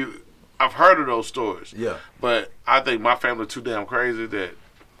nephew. I've heard of those stories. Yeah. But I think my family too damn crazy that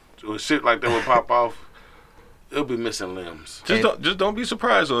when shit like that would pop off, it'll be missing limbs. Just don't be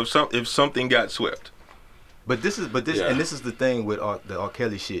surprised though if something got swept. But this Yeah. and this is the thing with the R.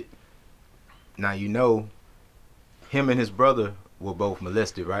 Kelly shit. Now him and his brother were both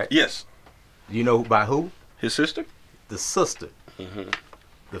molested, right? Yes. You know by who? His sister? The sister.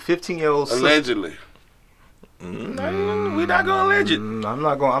 The 15-year-old sister. Allegedly. We're not gonna allege it. I'm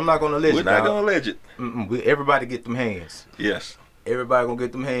not gonna allege We're it. not dog. gonna allege it. Everybody get them hands. Yes. Everybody gonna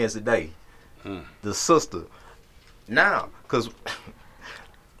get them hands today. The sister. Now, cause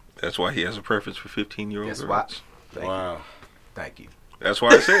That's why he has a preference for 15-year-old that's girls. why. Wow. Thank you. That's why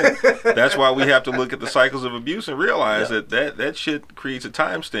I said. That's why we have to look at the cycles of abuse and realize that shit creates a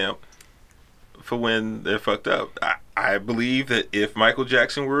timestamp for when they're fucked up. I believe that if Michael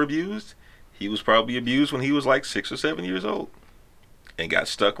Jackson were abused, he was probably abused when he was like 6 or 7 years old, and got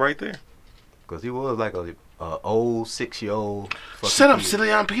stuck right there. Cause he was like a old 6-year-old. Shut up,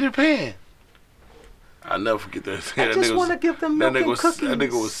 silly, I'm Peter Pan. I'll never forget that. I just want to give them That milk nigga and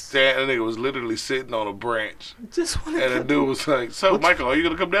cookies. that nigga was literally sitting on a branch. Just want to And the give dude was like, so, Michael, are you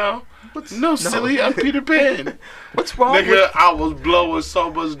going to come down? What's- No, silly, I'm Peter Pan. What's wrong Nigga, with I was blowing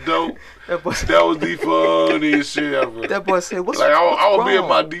so much dope. that boy? That was the funniest shit ever. That boy said, "What's Like, I what's would be in wrong?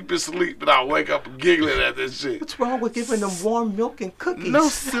 my deepest sleep, and I wake up giggling at this shit. What's wrong with giving them warm milk and cookies?" No,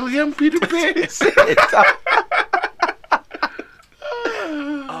 silly, I'm Peter Pan.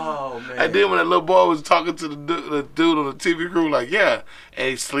 And then when that little boy was talking to the dude on the TV crew, like, yeah, and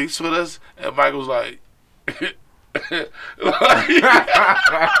he sleeps with us, and Michael's like,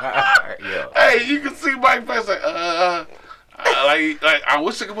 Yeah. hey, you can see Mike's face like, like I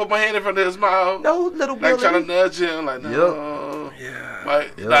wish I could put my hand in front of his mouth. No, little Like Willie. trying to nudge him, like, no. Yeah.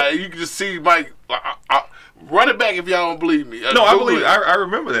 Mike, Yep. like, you can just see Mike, like, run it back if y'all don't believe me. No, I Google believe. it. I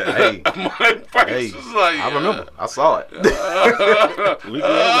remember that. Hey, Mike face hey, is like, I remember. I saw it. We can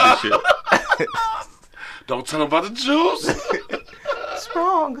that shit. Don't tell him about the juice.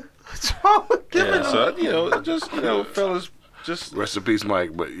 Strong. Give Yeah. it So just fellas, just Rest in peace,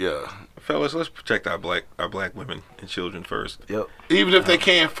 Mike. But yeah, fellas, let's protect our black women and children first. Yep. even if they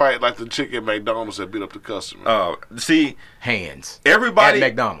can't fight like the chick at McDonald's that beat up the customer. See, Hands. everybody At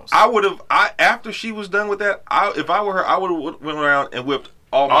McDonald's. I would have. After she was done with that, if I were her, I would have went around and whipped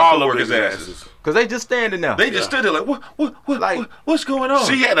all my All of coworkers' his asses. Cause they just standing there. They just stood there like, what's going on?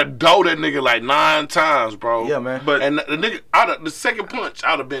 She had to dough that nigga like 9 times, bro. Yeah, man. But And the nigga, the second punch,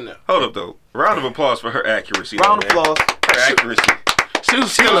 I'd have been there. hold up though, round of applause for her accuracy. Round though, of man. applause. Her accuracy. She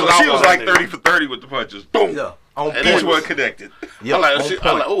was, She was like 30 for 30 with the punches. Boom. Yeah. On And Each then- one connected. Yep. I'm like, on I'm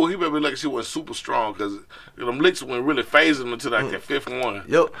point. like, oh, he better be like she was super strong because them licks went really phasing him until like the 5th one.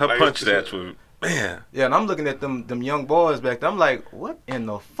 Yep. Her Like, punch it's- stats were, man. Yeah, and I'm looking at them young boys back there. I'm like, what in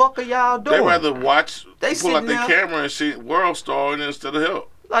the fuck are y'all doing? They rather watch, They pull out sitting their there- camera and see World Star instead of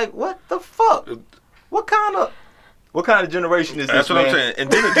help. Like, what the fuck? What kind of generation is That's this, what man?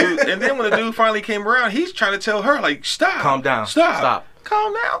 I'm saying. And then when the dude finally came around, he's trying to tell her like, stop, Calm down. stop, Stop.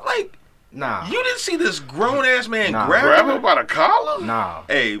 calm down. Like, Nah. you didn't see this grown ass man Nah. grab Grab her. him by the collar? Nah.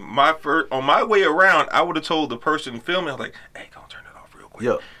 Hey, on my way around, I would have told the person filming, I was like, hey, go turn it off real quick.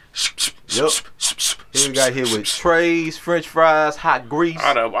 Yep. Here we got here with trays, French fries, hot grease.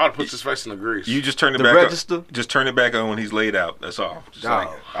 I'd put his face in the grease. You just turn it The back register? on. Just turn it back on when he's laid out. That's all. Just Dog.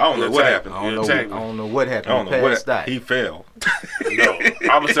 like, I don't know what happened. I don't know. Exactly. I don't know what happened. I don't know He what passed out. he fell. No,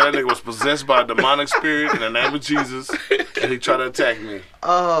 I would say that nigga was possessed by a demonic spirit in the name of Jesus, and he tried to attack me.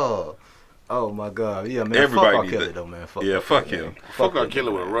 Oh my God. Yeah, man. Everybody fuck R. need Kelly that. though, man. Yeah, fuck him. Fuck our him,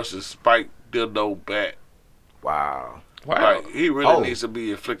 killer with man. a Russian spike dildo bat. Wow. Wow. Like, he really Oh. needs to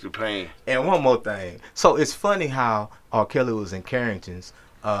be inflicted pain. And one more thing. So it's funny how R. Kelly was in Carrington's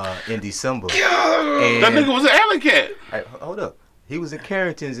in December. And That nigga was an alley cat. Hey, hold up. He was in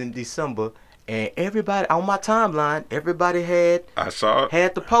Carrington's in December, and everybody on my timeline, everybody had I saw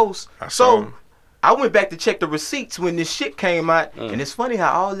it. the post. I saw So him. I went back to check the receipts when this shit came out, and it's funny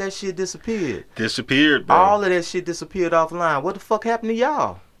how all that shit disappeared. Disappeared, bro. All of that shit disappeared offline. What the fuck happened to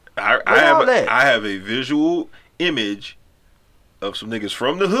y'all? I Where y'all at? have a visual image of some niggas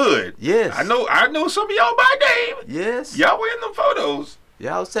from the hood. Yes. I know some of y'all by name. Yes. Y'all were in them photos.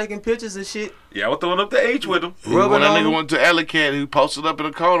 Y'all was taking pictures and shit. Y'all were throwing up the H with them. Rubbing When that on nigga him. went to alley cat, he posted up in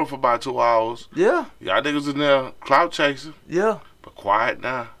the corner for about 2 hours. Yeah. Y'all niggas in there clout chasing, Yeah. but quiet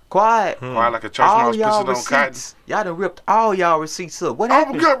now. Quiet. Quiet like a church All mouse y'all pissing on cotton. receipts. Y'all done ripped all y'all receipts up. What I've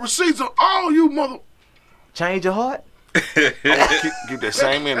happened? got receipts on all you mother. Change your heart? keep that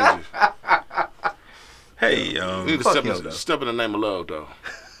same energy. Hey, You need to Fuck step him, in, though. step in the name of love, though.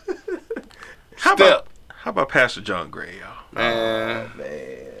 how Step. about Pastor John Gray, y'all? Man,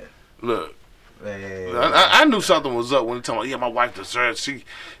 Man. look. Man. I knew something was up when he told me, yeah, my wife deserves.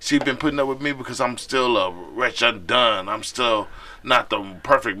 She been putting up with me because I'm still a wretch undone. I'm still not the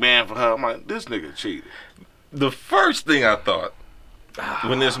perfect man for her. I'm like, this nigga cheated. The first thing I thought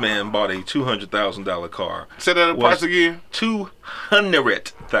when this man bought a $200,000 car, Say that in Was- price again.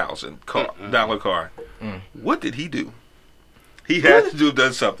 $200,000 car. What did he do? He had to have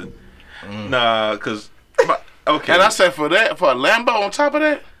done something. Nah, cause okay, And I said for a Lambo on top of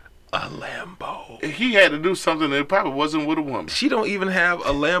that, a Lambo. he had to do something that probably wasn't with a woman. She don't even have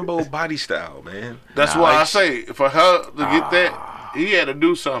a Lambo body style, man. That's why I say for her to get that, he had to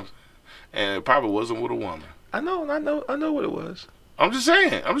do something, and it probably wasn't with a woman. I know what it was. I'm just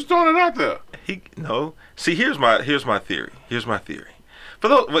saying. I'm just throwing it out there. See, here's my theory.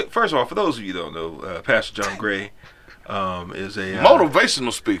 For first of all, for those of you who don't know, Pastor John Gray is a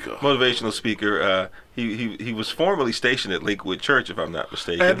Motivational speaker. motivational speaker. He was formerly stationed at Lakewood Church, if I'm not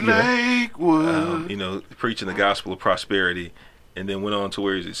mistaken. At Lakewood. Preaching the gospel of prosperity, and then went on to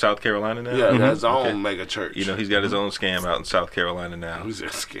where is it? South Carolina now. Yeah, that's his own Okay. mega church. He's got his own scam out in South Carolina now. He's a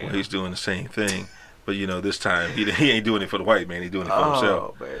scam. Well, he's doing the same thing, but this time he ain't doing it for the white man. He's doing it for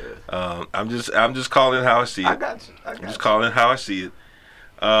himself. man. I'm just calling it how I see it. I got you. I'm just calling it how I see it.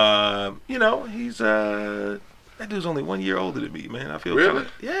 He's that dude's only 1 year older than me, man. I feel Really?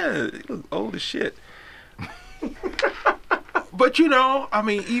 yeah, he look old as shit. But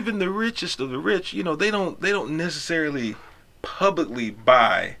even the richest of the rich, they don't necessarily publicly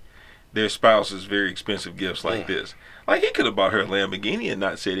buy their spouses very expensive gifts like this. Like, he could have bought her a Lamborghini and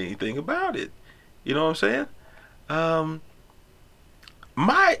not said anything about it. You know what I'm saying?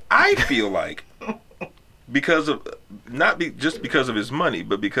 I feel like because of just because of his money,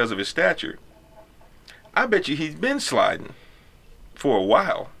 but because of his stature, I bet you he's been sliding for a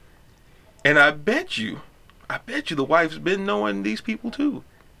while, and I bet you the wife's been knowing these people too,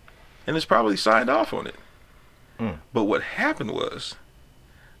 and has probably signed off on it. But what happened was,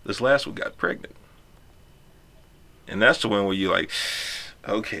 this last one got pregnant, and that's the one where you're like,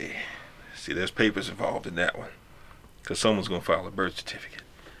 okay, see, there's papers involved in that one, cause someone's gonna file a birth certificate.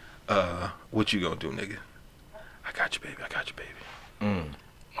 What you gonna do, nigga? I got you, baby. I got you, baby.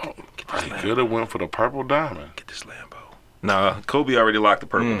 He could have went for the purple diamond. Get this Lambo. Nah, Kobe already locked the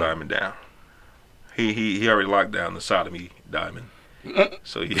purple diamond down. He already locked down the sodomy diamond.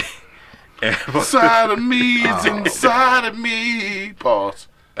 So he Sodomy is inside of me. Pause.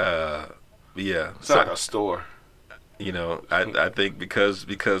 yeah. It's like a store. You know, I think because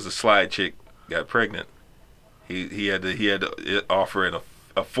the slide chick got pregnant, he had to offer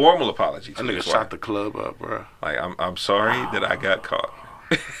a formal apology to That nigga his shot wife. the club up, bro. Like, I'm sorry that I got caught.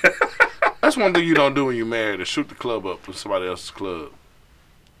 That's one thing you don't do when you're married, is shoot the club up for somebody else's club.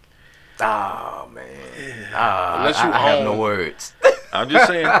 Oh man. Unless you I have no own- I'm I'm just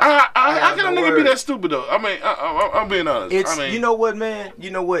saying. How can a no nigga be word. that stupid though? I mean, I'm being honest. It's I mean, you know what, man.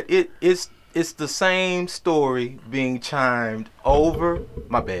 You know what? It's the same story being chimed over.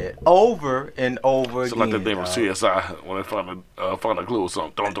 My bad. Over and over it's again. like that thing from dog. CSI when they find a clue or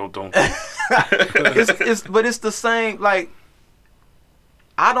something. Don't. But it's the same. Like,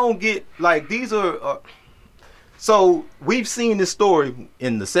 I don't get, like, these are. So we've seen this story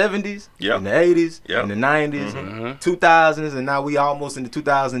in the 70s, Yep. in the 80s, Yep. in the 90s, 2000s, and now we almost in the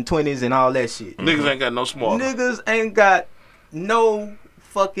 2020s and all that shit. Niggas ain't got no small. Niggas ain't got no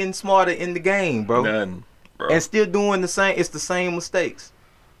fucking smarter in the game, bro. None, bro. And still doing the same. It's the same mistakes,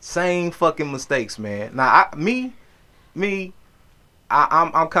 same fucking mistakes, man. Now, I'm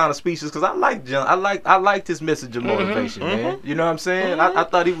kind of speechless because I like John. I liked his message of motivation, man. You know what I'm saying? I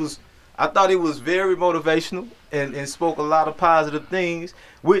thought he was very motivational and spoke a lot of positive things,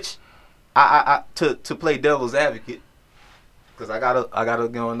 which I to play devil's advocate, because I gotta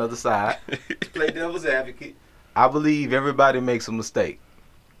go on another side. To play devil's advocate, I believe everybody makes a mistake.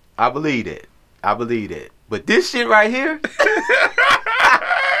 I believe that. But this shit right here,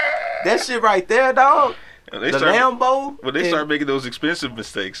 that shit right there, dog. They The start- Lambo. When they and- start making those expensive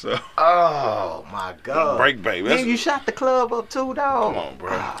mistakes, though. Oh my god. Break, baby. Man, you shot the club up too, dog. Come on, bro.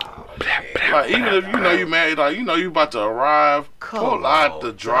 Like, even if you know you married, like, you know you about to arrive, pull Come out on,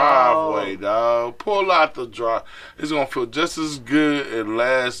 the driveway, dog. Pull out the drive. It's gonna feel just as good and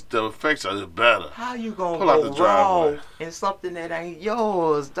last. The effects are better, How you gonna Pull out go the driveway. wrong in something that ain't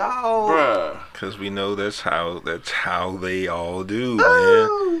yours, dog? bruh. Because we know that's how they all do, man.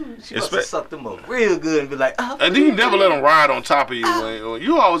 Ooh, she must have Espe- sucked them up real good and be like, oh, And then you never let them ride on top of you. When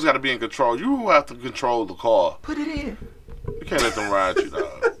you always got to be in control. You have to control the car. put it in. You can't let them ride you,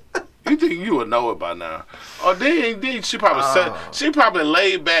 dog. You think you would know it by now? Oh, then she probably she probably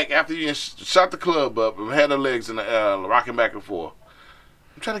laid back after you shot the club up and had her legs in the air, rocking back and forth.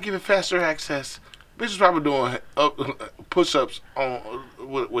 I'm trying to give it faster access. Bitch is probably doing push-ups on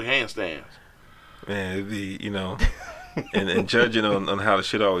with handstands. Man, and judging on how the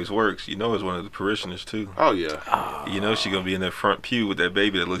shit always works, you know, it's one of the parishioners too. Oh yeah, You know, she gonna be in that front pew with that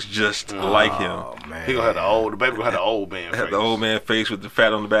baby that looks just like him. Oh man. he gonna have the baby gonna have the old man. Have face. the old man face with the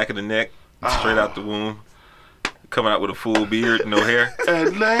fat on the back of the neck, straight out the womb, coming out with a full beard, no hair.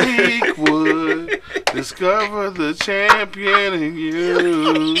 At Lakewood, discover the champion in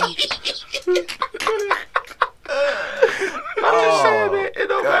you. I'm just saying, man. It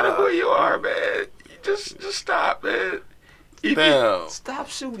don't matter who you are, man. You just stop, man. Damn. Stop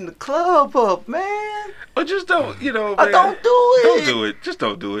shooting the club up, man. Or just don't, man. Don't do it. Don't do it. Just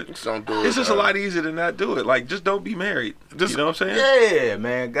don't do it. Just don't do it. It's just a lot easier to not do it. Like, just don't be married. Just- You know what I'm saying? Yeah,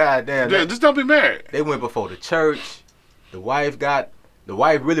 man. Goddamn. Yeah, just don't be married. They went before the church. The wife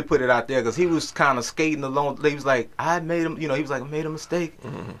really put it out there because he was kind of skating along. He was like, I made him, he was like, I made a mistake.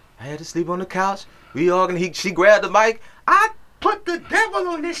 I had to sleep on the couch. She grabbed the mic. I put the devil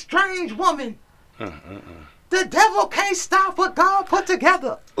on this strange woman. The devil can't stop what God put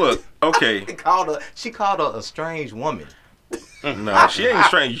together. Look, okay. She called her a strange woman. No, she ain't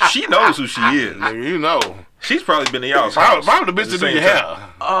strange. She knows who she is. Nigga, you know. She's probably been to y'all's house. Probably the bitch at that do same your time. hair.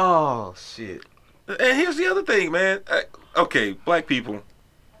 Oh shit. And here's the other thing, man. Okay, black people,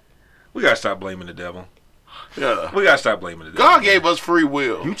 we gotta stop blaming the devil. Yeah. We gotta stop blaming the devil. God gave us free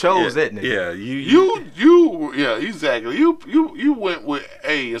will. You chose that nigga. Yeah, Yeah, exactly. You went with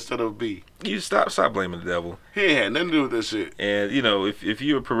A instead of B. you stop blaming the devil. He ain't had nothing to do with this shit. And you know, if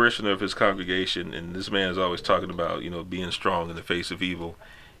you're a parishioner of his congregation, and this man is always talking about, you know, being strong in the face of evil,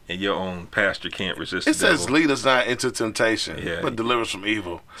 and your own pastor can't resist It the says, devil, lead us not into temptation, Yeah. but deliver us from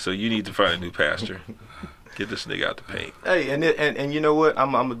evil. so you need to find a new pastor. Get this nigga out the paint. Hey, and you know what?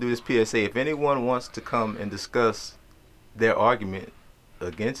 I'm gonna do this PSA. If anyone wants to come and discuss their argument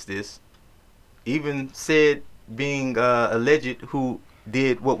against this, even said being alleged who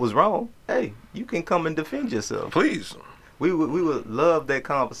did what was wrong, hey, you can come and defend yourself. Please. We would love that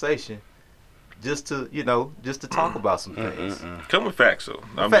conversation, just to talk about some things. Come with facts, though.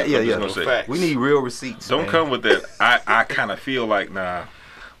 I'm Fact- just yeah. gonna With say. facts. We need real receipts. Don't man. come with that. I kind of feel like, nah,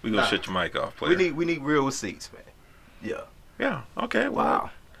 we gonna shut your mic off, player. We need real receipts, man. Yeah. Yeah. Okay. Well, Wow.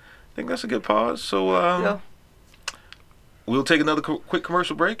 I think that's a good pause. So, Yeah. we'll take another quick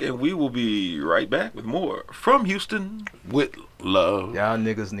commercial break, and we will be right back with more from Houston. With love. Y'all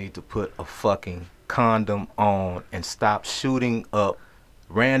niggas need to put a fucking condom on and stop shooting up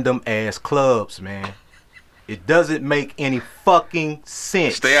random ass clubs, man. It doesn't make any fucking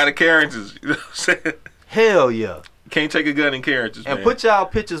sense. Stay out of Carrington's. You know what I'm saying? Hell yeah. Can't take a gun in Carrington's, And man. put y'all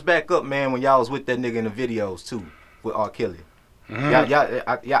pictures back up, man, when y'all was with that nigga in the videos too, with R. Kelly.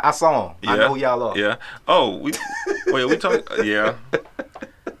 I saw him. I know who y'all are. Yeah. Oh, we talk. Yeah.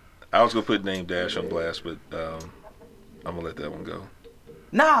 I was gonna put Dame Dash on blast, but I'm gonna let that one go.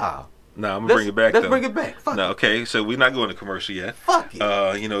 Nah. No, I'm gonna bring it back. Let's though. bring it back. Fuck No, it. okay. So we're not going to commercial yet. Fuck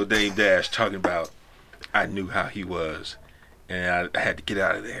it. You know, Dame Dash talking about, I knew how he was, and I had to get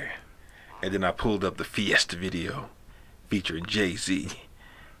out of there. And then I pulled up the Fiesta video featuring Jay-Z.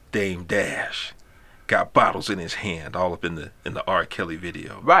 Dame Dash got bottles in his hand, all up in the R. Kelly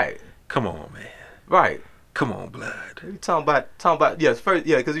video. Right. Come on, man. Right. Come on, blood. You talking about yes, first,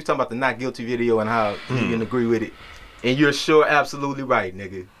 yeah, because you talking about the not guilty video and how you can agree with it. And you're sure absolutely right,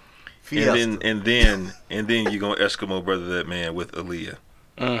 nigga. Fiesta. And then you're gonna Eskimo brother that man with Aaliyah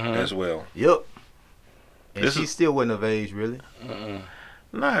as well. Yep. And This she is- still wasn't of age, really.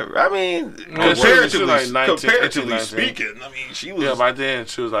 No, I mean, Well, she was like 19, comparatively 18, speaking, I mean, she was. Yeah, by then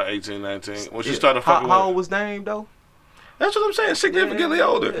she was like 18, 19. When she Yeah. started fucking How old with. was Dame though? That's what I'm saying. Significantly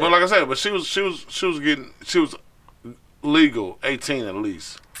older. Well, like I said, but she was legal, 18 at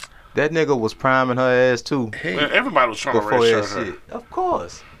least. That nigga was priming her ass too Hey, Man, everybody was trying to before red that shirt her. shit. Of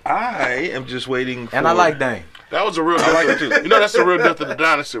course. I am just waiting for. And I like Dame. That was a real. I like death it of- too. You know, that's the real death of the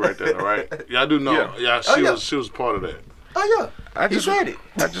dynasty right there, right? Yeah, I do know. Yeah. Yeah, Oh, yeah. she was part of that. Oh yeah. I He just said it.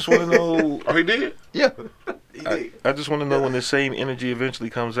 I just want to know. Oh, he did. Yeah. He did. I just want to know when the same energy eventually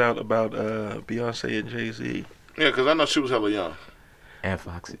comes out about Beyonce and Jay-Z. Yeah, because I know she was hella young. And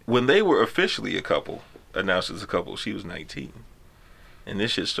Foxy. When they were officially a couple, announced as a couple, she was 19, and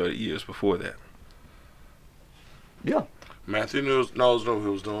this shit started years before that. Matthew knows what he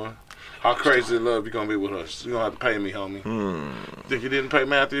was doing. How crazy love you gonna be with us? You gonna have to pay me, homie. Think you didn't pay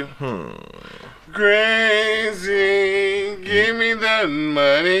Matthew? Crazy, give me that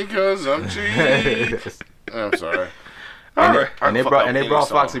money, cause I'm cheap. I'm sorry. All right. And they fuck brought up any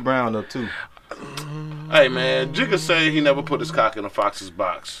Foxy song. Brown up too. Hey man, Jigga say he never put his cock in a fox's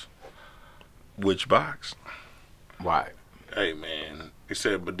box. Which box? Why? Hey man, he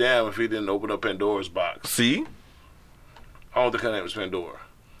said, but damn if he didn't open up Pandora's box. See? I don't think her name was Pandora.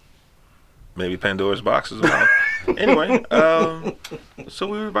 Maybe Pandora's box is about. Anyway, so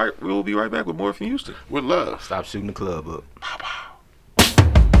we will be right back with more from Houston. With love. Stop shooting the club up.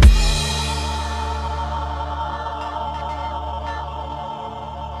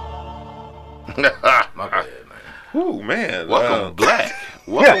 My bad, man. Ooh, man. Welcome black.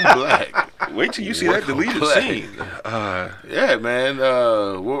 Welcome black. Wait till you see that deleted Black. scene. Yeah, man.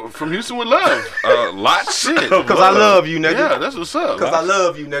 We're from Houston with love. Lots of Cause I love you, nigga. Yeah, that's what's up. Cause I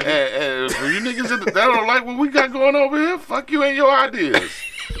love you, nigga. And for you niggas that don't like what we got going over here, fuck you and your ideas.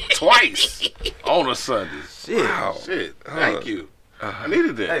 Twice on a Sunday. Shit. Wow. Shit. Thank you. I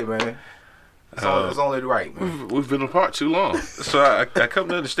needed that. Hey, man. It's only right, man. We've been apart too long. So I come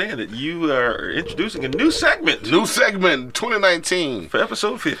to understand that you are introducing a new segment New segment 2019 for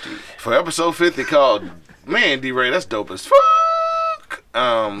episode 50. for episode 50 called Man D-Ray, that's dope as fuck.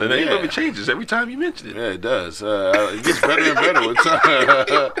 The name yeah. of it changes every time you mention it. Yeah, it does. It gets better and better with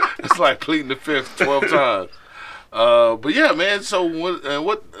time. It's like pleading the fifth 12 times. But yeah, man. So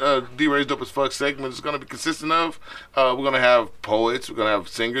what D-Ray's Dope as Fuck segment is going to be consistent of? We're going to have poets. We're going to have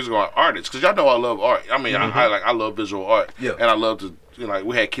singers. We're going to have artists. Because y'all know I love art. I mean, I love visual art. Yeah. And I love to like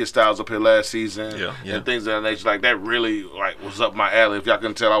we had Kid Styles up here last season, Yeah. and things of that nature. Like that really like was up my alley. If y'all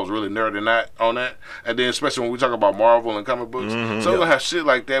couldn't tell, I was really nerding that on that. And then especially when we talk about Marvel and comic books, so we're gonna have shit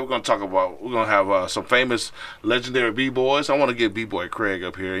like that. We're gonna have some famous legendary b-boys. I want to get b-boy Craig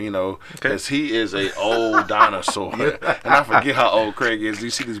up here, because he is a old dinosaur, and I forget how old Craig is. You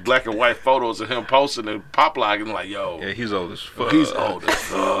see these black and white photos of him posting and pop locking like, yo, Yeah, he's old as fuck. he's old as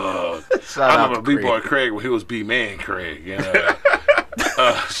fuck. Shout I out remember to B-Boy Craig. Craig when he was B-Man Craig.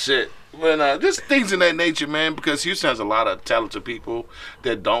 Shit. But just things in that nature, man, because Houston has a lot of talented people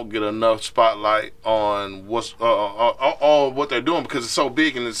that don't get enough spotlight on what's on what they're doing because it's so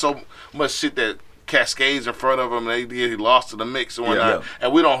big and there's so much shit that cascades in front of them and they get lost in the mix and whatnot. Yeah.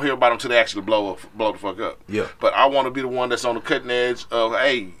 And we don't hear about them until they actually blow the fuck up. Yeah. But I want to be the one that's on the cutting edge of,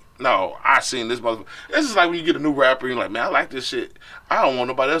 hey, no, I seen this motherfucker. This is like when you get a new rapper, you're like, man, I like this shit. I don't want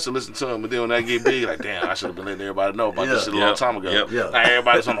nobody else to listen to him. But then when they get big, like, damn, I should have been letting everybody know about this shit a long time ago. Yep. Yeah. Now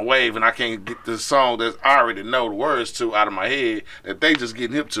everybody's on the wave, and I can't get this song that I already know the words to out of my head that they just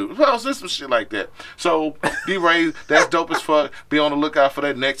getting hip to. Well, there's some shit like that. So, D-Ray, that's dope as fuck. Be on the lookout for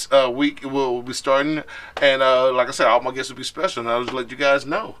that next week. We'll be starting. And like I said, all my guests will be special, and I'll just let you guys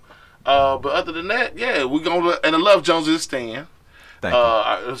know. But other than that, yeah, we're going to, and the Love Jones is staying. Thank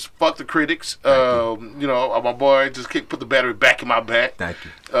you. Fuck the critics. My boy just put the battery back in my back. Thank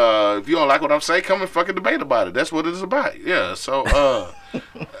you. If you don't like what I'm saying, come and fucking debate about it. That's what it's about. Yeah. So,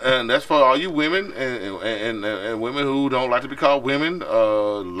 and that's for all you women and women who don't like to be called women,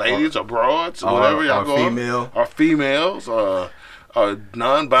 ladies or broads or whatever y'all go. Or females,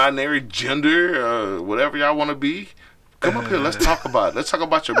 non-binary gender, whatever y'all want to be. Come up here. Let's talk about it. Let's talk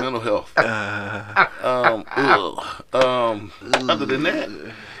about your mental health. Other than that,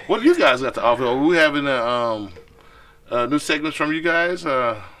 what do you guys got to offer? Are we having new segments from you guys?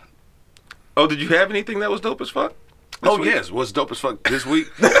 Oh, did you have anything that was dope as fuck? Yes. What's dope as fuck this week?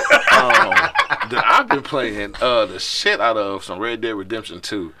 That I've been playing the shit out of some Red Dead Redemption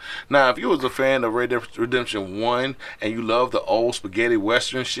 2. Now, if you was a fan of Red Dead Redemption 1 and you love the old spaghetti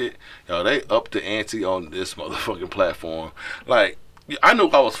western shit, they upped the ante on this motherfucking platform. Like, I knew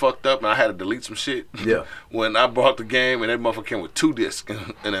I was fucked up and I had to delete some shit. Yeah. When I bought the game and that motherfucker came with 2 discs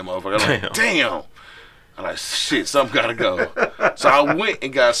in that motherfucker. I'm like, damn. I'm like, shit, something gotta go. So I went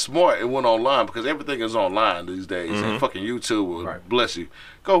and got smart and went online because everything is online these days. And fucking YouTube will bless you.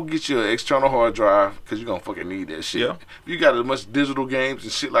 Go get you an external hard drive because you're gonna fucking need that shit. Yeah. If you got as much digital games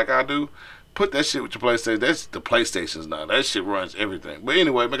and shit like I do, put that shit with your PlayStation. That's the PlayStations now. That shit runs everything. But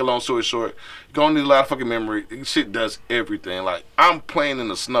anyway, make a long story short, you're gonna need a lot of fucking memory. This shit does everything. Like, I'm playing in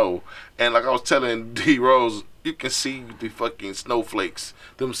the snow, and like I was telling D Rose, you can see the fucking snowflakes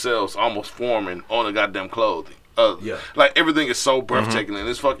themselves almost forming on the goddamn clothing. Like, everything is so breathtaking, and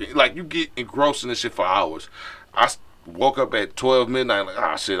it's fucking, like, you get engrossed in this shit for hours. I woke up at 12 midnight,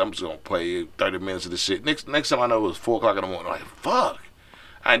 like, shit, I'm just gonna play 30 minutes of this shit. Next time I know it was 4 o'clock in the morning. I'm like, fuck.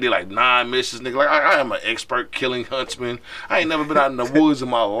 I did like 9 missions, nigga. Like, I am an expert killing huntsman. I ain't never been out in the woods in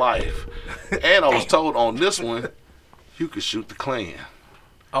my life. And I was told on this one, you could shoot the Klan.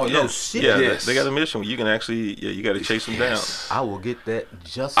 Oh, no shit. Yeah, Yes. they got a mission where you can actually, you got to chase them down. I will get that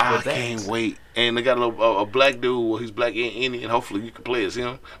just for I that. can't wait. And they got a black dude, well, he's black and Indian. Hopefully you can play as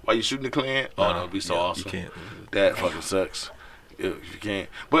him while you shooting the Klan. Oh, that would be so awesome. You can't. That fucking sucks. If you can't.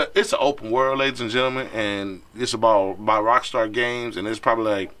 But it's an open world, ladies and gentlemen, and it's about Rockstar Games, and it's probably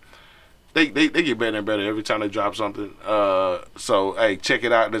like, they get better and better every time they drop something. So, hey, check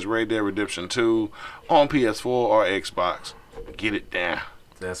it out. There's Red Dead Redemption 2 on PS4 or Xbox. Get it down.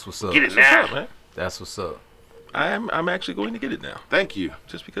 That's what's up. Get it What's now. up, man? That's what's up. I'm actually going to get it now, Thank you.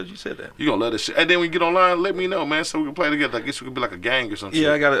 just because you said that. You gonna love this shit. And then when you get online, let me know, man, so we can play together. I guess we could be like a gang or something.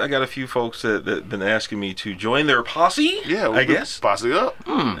 Yeah, I got a few folks that been asking me to join their posse. Yeah, I guess. Posse up.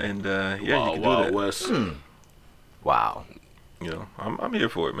 And yeah, you can do that. West. Wow. You know, I'm here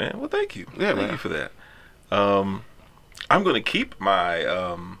for it, man. Well, thank you. Yeah, thank man. you for that. I'm going to keep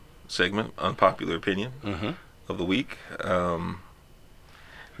my segment, unpopular opinion of the week.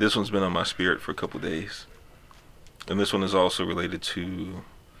 This one's been on my spirit for a couple days, and this one is also related to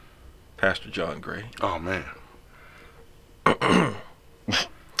Pastor John Gray. Oh man.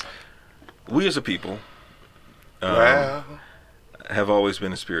 We as a people Well, have always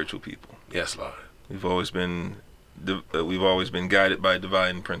been a spiritual people. yes, Lord. We've always been guided by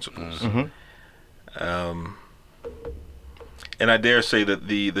divine principles. And I dare say that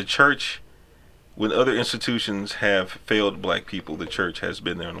the church, when other institutions have failed black people, the church has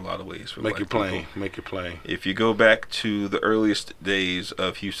been there in a lot of ways for Make black it plain. people. Make it plain. If you go back to the earliest days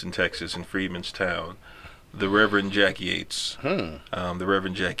of Houston, Texas, in Freedman's Town, the Reverend Jackie Yates. The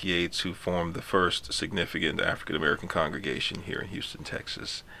Reverend Jackie Yates, who formed the first significant African American congregation here in Houston,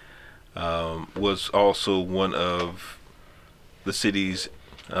 Texas, was also one of the city's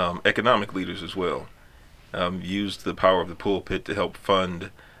economic leaders as well. Used the power of the pulpit to help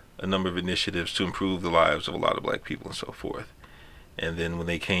fund a number of initiatives to improve the lives of a lot of black people and so forth. And then when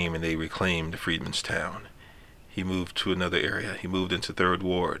they came and they reclaimed Freedman's Town, he moved to another area. He moved into Third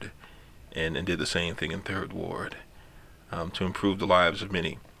Ward and did the same thing in Third Ward to improve the lives of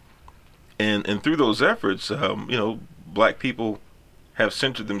many. And through those efforts, black people have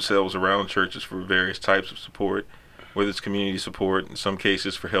centered themselves around churches for various types of support, whether it's community support, in some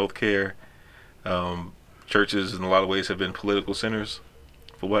cases for health care. Churches in a lot of ways have been political centers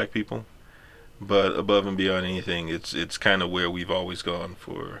for black people. But above and beyond anything, it's kind of where we've always gone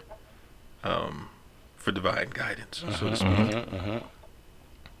for divine guidance, so to speak.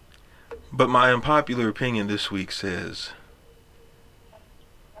 But my unpopular opinion this week says,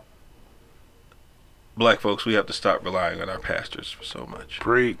 black folks, we have to stop relying on our pastors for so much.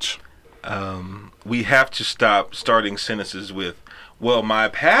 Preach. We have to stop starting sentences with, well, my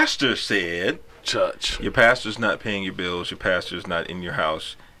pastor said. Church. Your pastor's not paying your bills. Your pastor's not in your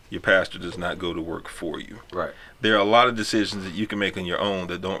house. Your pastor does not go to work for you. Right. There are a lot of decisions that you can make on your own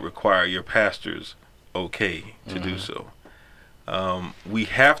that don't require your pastor's okay to do so. We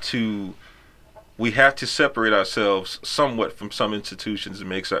have to separate ourselves somewhat from some institutions and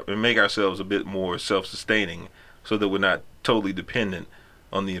make ourselves a bit more self-sustaining, so that we're not totally dependent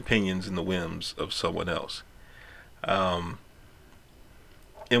on the opinions and the whims of someone else. And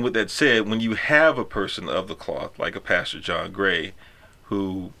with that said, when you have a person of the cloth like a Pastor John Gray,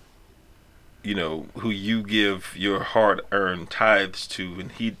 who you give your hard-earned tithes to,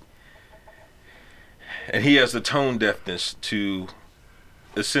 and he has the tone deafness to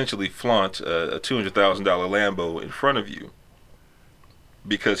essentially flaunt a $200,000 Lambo in front of you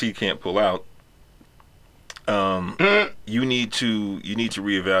because he can't pull out. You need to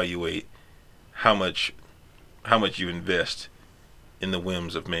reevaluate how much you invest in the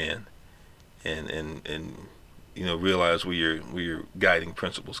whims of man, and realize where your guiding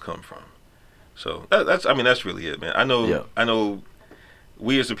principles come from. So that's really it, man. I know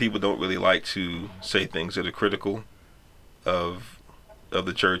we as the people don't really like to say things that are critical of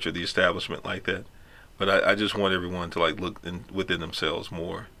the church or the establishment like that, but I just want everyone to look within themselves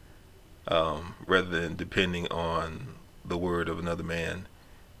more, rather than depending on the word of another man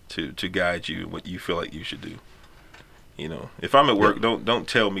to guide you what you feel like you should do. If I'm at work, don't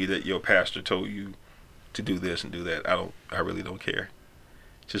tell me that your pastor told you to do this and do that. I really don't care.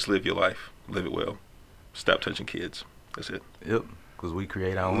 Just live your life. Live it well. Stop touching kids. That's it. Yep. Because we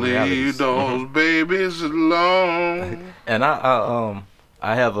create our own Leave realities. those babies alone. And I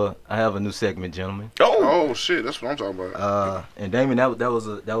have a new segment, gentlemen. Oh shit, that's what I'm talking about. And Damon, that was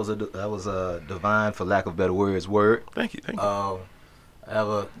a divine, for lack of better words, word. Thank you. I have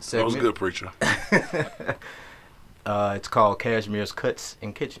a segment. That was good, preacher. It's called Cashmere's Cuts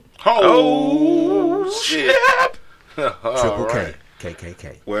in Kitchen. Oh shit. Triple K.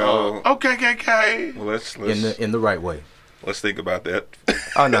 KKK. Well, okay. Well, let's In the right way. let's think about that.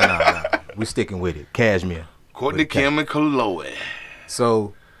 Oh no. We're sticking with it. Cashmere. Courtney, Kim, and Chloe.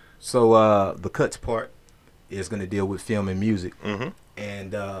 So the cuts part is going to deal with film and music. Mm-hmm.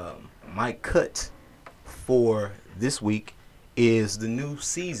 And my cut for this week is the new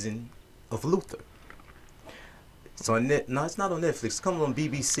season of Luther. So no, it's not on Netflix. It's coming on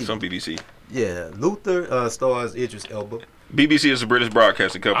BBC. It's on BBC. Yeah, Luther stars Idris Elba. BBC is a British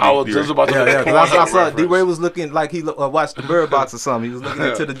broadcasting company. I was just about to Yeah, because I saw D-Ray was looking like he watched the Bird Box or something. He was looking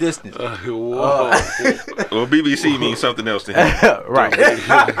into the distance. Whoa. Well, BBC means something else to him. Right.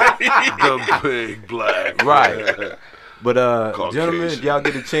 The big black. Right. But Caucasian. gentlemen, if y'all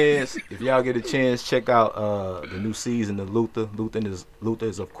get a chance, check out the new season of Luther. Luther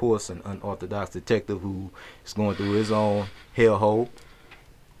is of course an unorthodox detective who is going through his own hellhole,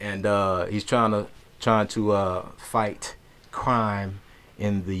 and he's trying to fight crime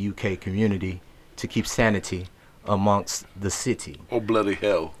in the UK community to keep sanity amongst the city. Oh bloody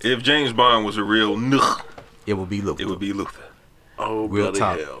hell. If James Bond was a real nugh, It will be Luther. it would be Luther. Oh Real bloody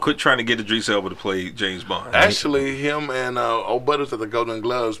talk. hell. Quit trying to get Idris Elba to play James Bond. Actually, him and old buddies at the Golden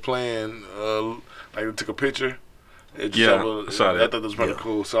Gloves playing, like they took a picture. Yeah, I saw that. I thought that was pretty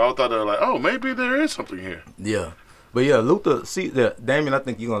cool. So I thought they were like, oh, maybe there is something here. Yeah. But yeah, Luther, Damien, I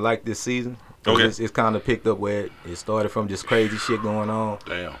think you're going to like this season. Okay. It's kind of picked up where it started from, just crazy shit going on.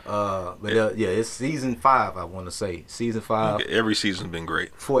 Damn. But it's season 5, I want to say. Season 5. Okay, every season's been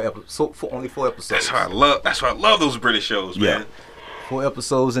great. Only 4 episodes. That's why I love those British shows, man. 4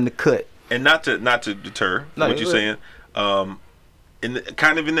 episodes in the cut. And not to deter No, what you're saying. In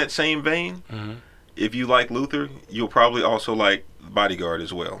that same vein, if you like Luther, you'll probably also like Bodyguard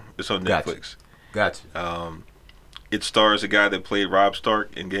as well. It's on Netflix. Gotcha. It stars a guy that played Robb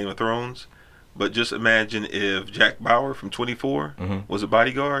Stark in Game of Thrones. But just imagine if Jack Bauer from 24 was a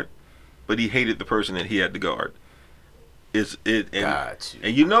bodyguard, but he hated the person that he had to guard. And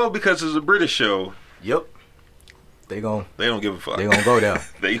you know, because it's a British show. Yep. They don't give a fuck. They gonna go there.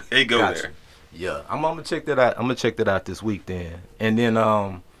 they go there. Yeah, I'm gonna check that out. I'm gonna check that out this week then. And then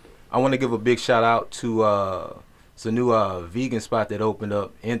I want to give a big shout out to it's a new vegan spot that opened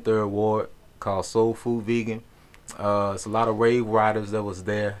up in Third Ward called Soul Food Vegan. It's a lot of rave riders that was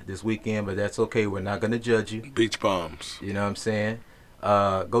there this weekend, but that's okay. We're not gonna judge you. Beach bums. You know what I'm saying?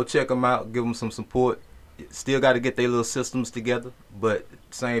 Go check them out. Give them some support. Still got to get their little systems together, but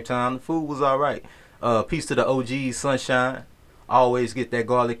at the same time, the food was all right. Peace to the OG Sunshine. Always get that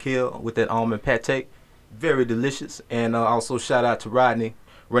garlic kill with that almond pate. Very delicious. And also shout out to Rodney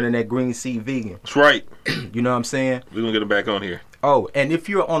running that Green Sea Vegan. That's right. You know what I'm saying? We're gonna get him back on here. Oh, and if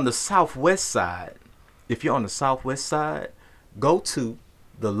you're on the southwest side, go to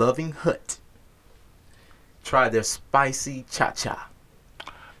the Loving Hut. Try their spicy cha-cha.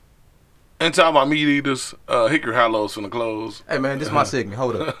 And talking about meat eaters, Hickory Hollow's finna close. Hey man, this is my segment.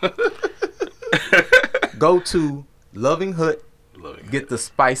 Hold up. Go to Loving Hut. Get the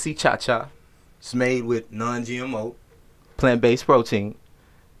spicy cha-cha. It's made with non-GMO, plant-based protein,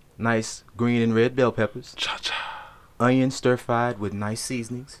 nice green and red bell peppers, Cha-cha. onion stir-fried with nice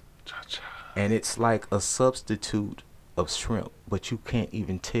seasonings. Cha-cha. And it's like a substitute of shrimp, but you can't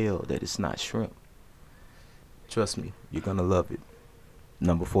even tell that it's not shrimp. Trust me, you're gonna love it.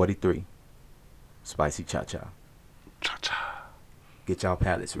 Number 43, spicy cha-cha. Cha-cha. Get y'all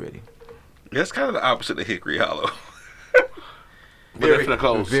palates ready. That's kind of the opposite of Hickory Hollow. But they're finna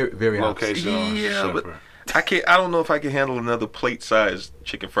close. Very location on Yeah, but Shepherd. I don't know if I can handle another plate-sized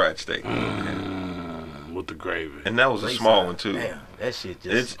chicken fried steak. With the gravy. And that was a small one too. Damn, that shit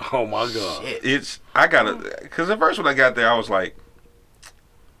just. Oh my god. Because at first when I got there, I was like,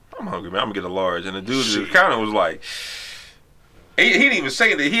 I'm hungry, man. I'm gonna get a large. And the dude at the counter was like, he didn't even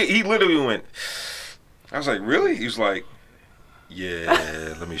say that. He literally went. I was like, really? He was like,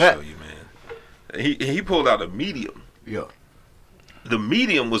 yeah. Let me show you, man. He pulled out a medium. Yeah. The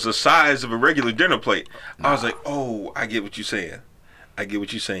medium was the size of a regular dinner plate. I was like, oh, I get what you're saying. I'm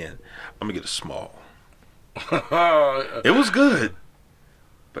gonna get a small. It was good,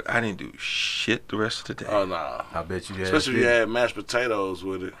 but I didn't do shit the rest of the day. Oh no. I bet you did. Especially if you had mashed potatoes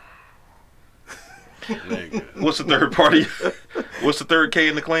with it. Nigga. What's the third party? What's the third K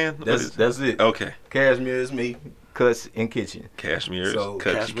in the clan? That's it. Okay. Cashmere is me. Cuts in kitchen. Cashmere So,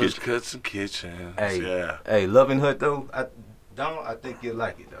 cuts Cashmere's kitchen. cuts and kitchens. Hey, Yeah. hey, Loving Hut though. I think you'll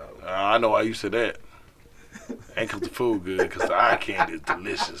like it, dog. I know why you said that. Ain't cause the food good, cause the eye candy is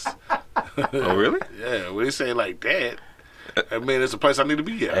delicious. Oh, really? Yeah, when they say it like that, I mean it's a place I need to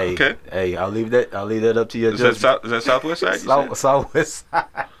be at. Hey, Okay. Hey, I'll leave that up to your Is that, judgment. is that Southwest side? You said? Southwest side.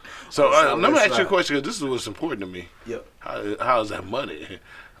 So let me Southwest ask you a side. question, because this is what's important to me. Yep. How is that money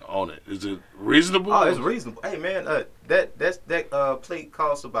on it? Is it reasonable? Oh, it's reasonable. Hey man, that plate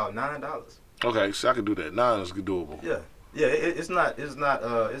costs about $9. Okay, so I can do that. Nah, it's doable. Yeah, it's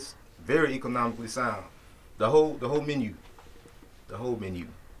it's very economically sound. The whole menu.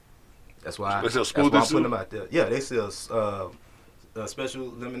 That's why They sell that's why I'm smoothies putting too? them out there. Yeah, they sell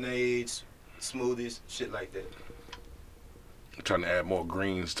special lemonades, smoothies, shit like that. I'm trying to add more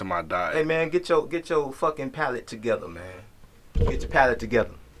greens to my diet. Hey man, get your fucking palate together, man. Get your palate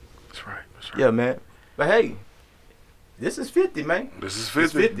together. That's right. That's right. Yeah, man. But hey, this is 50, man. This is It's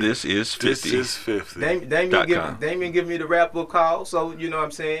 50. 50. This is 50. This is 50. Damien give me the wrap up call, so you know what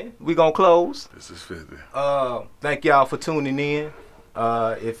I'm saying. We gonna close. This is 50. Thank y'all for tuning in.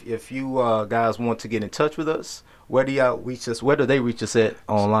 If you guys want to get in touch with us, where do y'all reach us? Where do they reach us at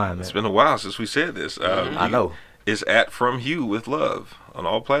online, man? It's been a while since we said this. I know. It's at From Hugh with Love on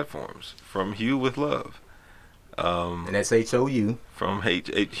all platforms. From Hugh with Love. And that's HOU. From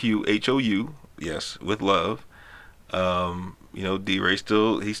Hugh HOU. Yes, with love. D-Ray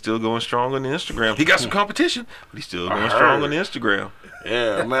he's still going strong on the Instagram. He got some competition, but he's still going strong on the Instagram.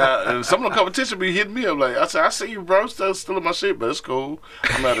 Yeah, man. And some of the competition be hitting me up like, I see you, bro. Still in my shit, but it's cool.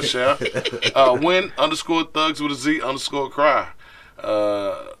 I'm out of share. Win_thugs with a Z_cry.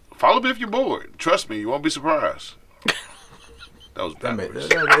 Follow me if you're bored. Trust me, you won't be surprised. That was backwards.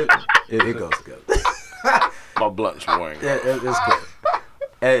 It goes together. My blunt's boring. Yeah, it's cool.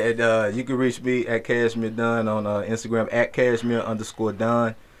 And you can reach me at Cashmere Dunn on Instagram at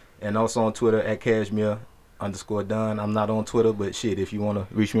Cashmere_Dunn, and also on Twitter at Cashmere _Don. I'm not on Twitter, but shit, if you want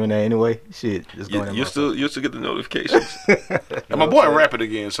to reach me on there anyway, shit, just go in You still get the notifications. And my boy rapping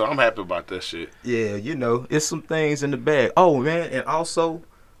again, so I'm happy about that shit. Yeah, you know, it's some things in the bag. Oh man, and also,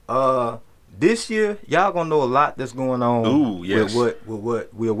 this year y'all gonna know a lot that's going on. Ooh, yes. with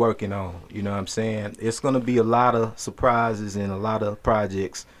what we're working on. You know what I'm saying? It's gonna be a lot of surprises and a lot of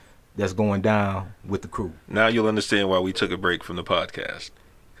projects that's going down with the crew. Now you'll understand why we took a break from the podcast,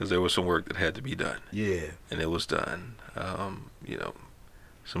 because there was some work that had to be done. Yeah. And it was done. You know,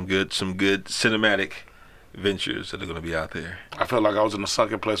 some good cinematic ventures that are going to be out there. I felt like I was in a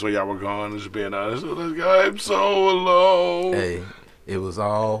sunken place where y'all were going. Just being honest, I'm so alone. Hey, it was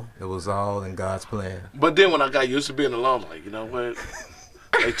all in God's plan. But then when I got used to being alone, like, you know what?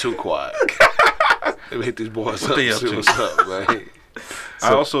 They too quiet. Let me hit these boys What up they and up see to? what's up, man.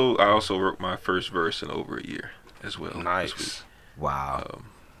 I also wrote my first verse in over a year as well. Nice. This week. Wow.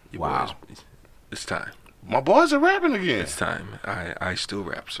 Your Wow. boys, it's time. My boys are rapping again. It's time. I still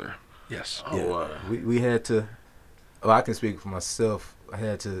rap, sir. Yes. Oh, We had to. Oh, I can speak for myself. I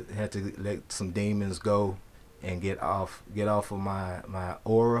had to let some demons go and get off of my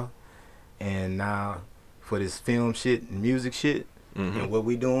aura, and now for this film shit and music shit and what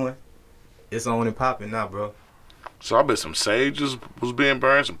we doing, it's on and popping now, bro. So I bet some sages was being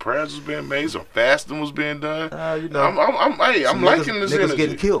burned, some prayers was being made, some fasting was being done. You know, I'm liking this niggas energy.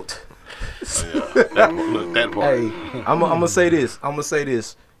 getting killed. That part. Hey, I'm gonna say this.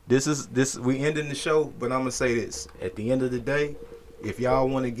 This we ending the show, but I'm gonna say this. At the end of the day, if y'all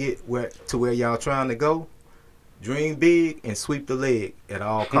want to get where y'all trying to go, dream big and sweep the leg at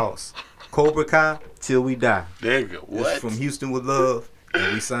all costs. Cobra Kai till we die. There you go. This What? from Houston with Love,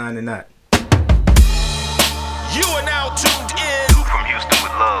 and we signing out. You are now tuned in. From Houston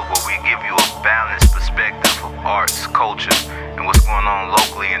with Love, where we give you a balanced perspective of arts, culture, and what's going on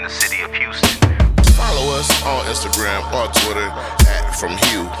locally in the city of Houston. Follow us on Instagram or Twitter at From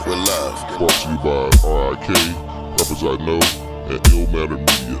Hugh with Love. Brought to you by RIK, Rappers I Know, and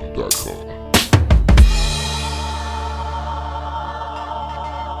illmattermedia.com.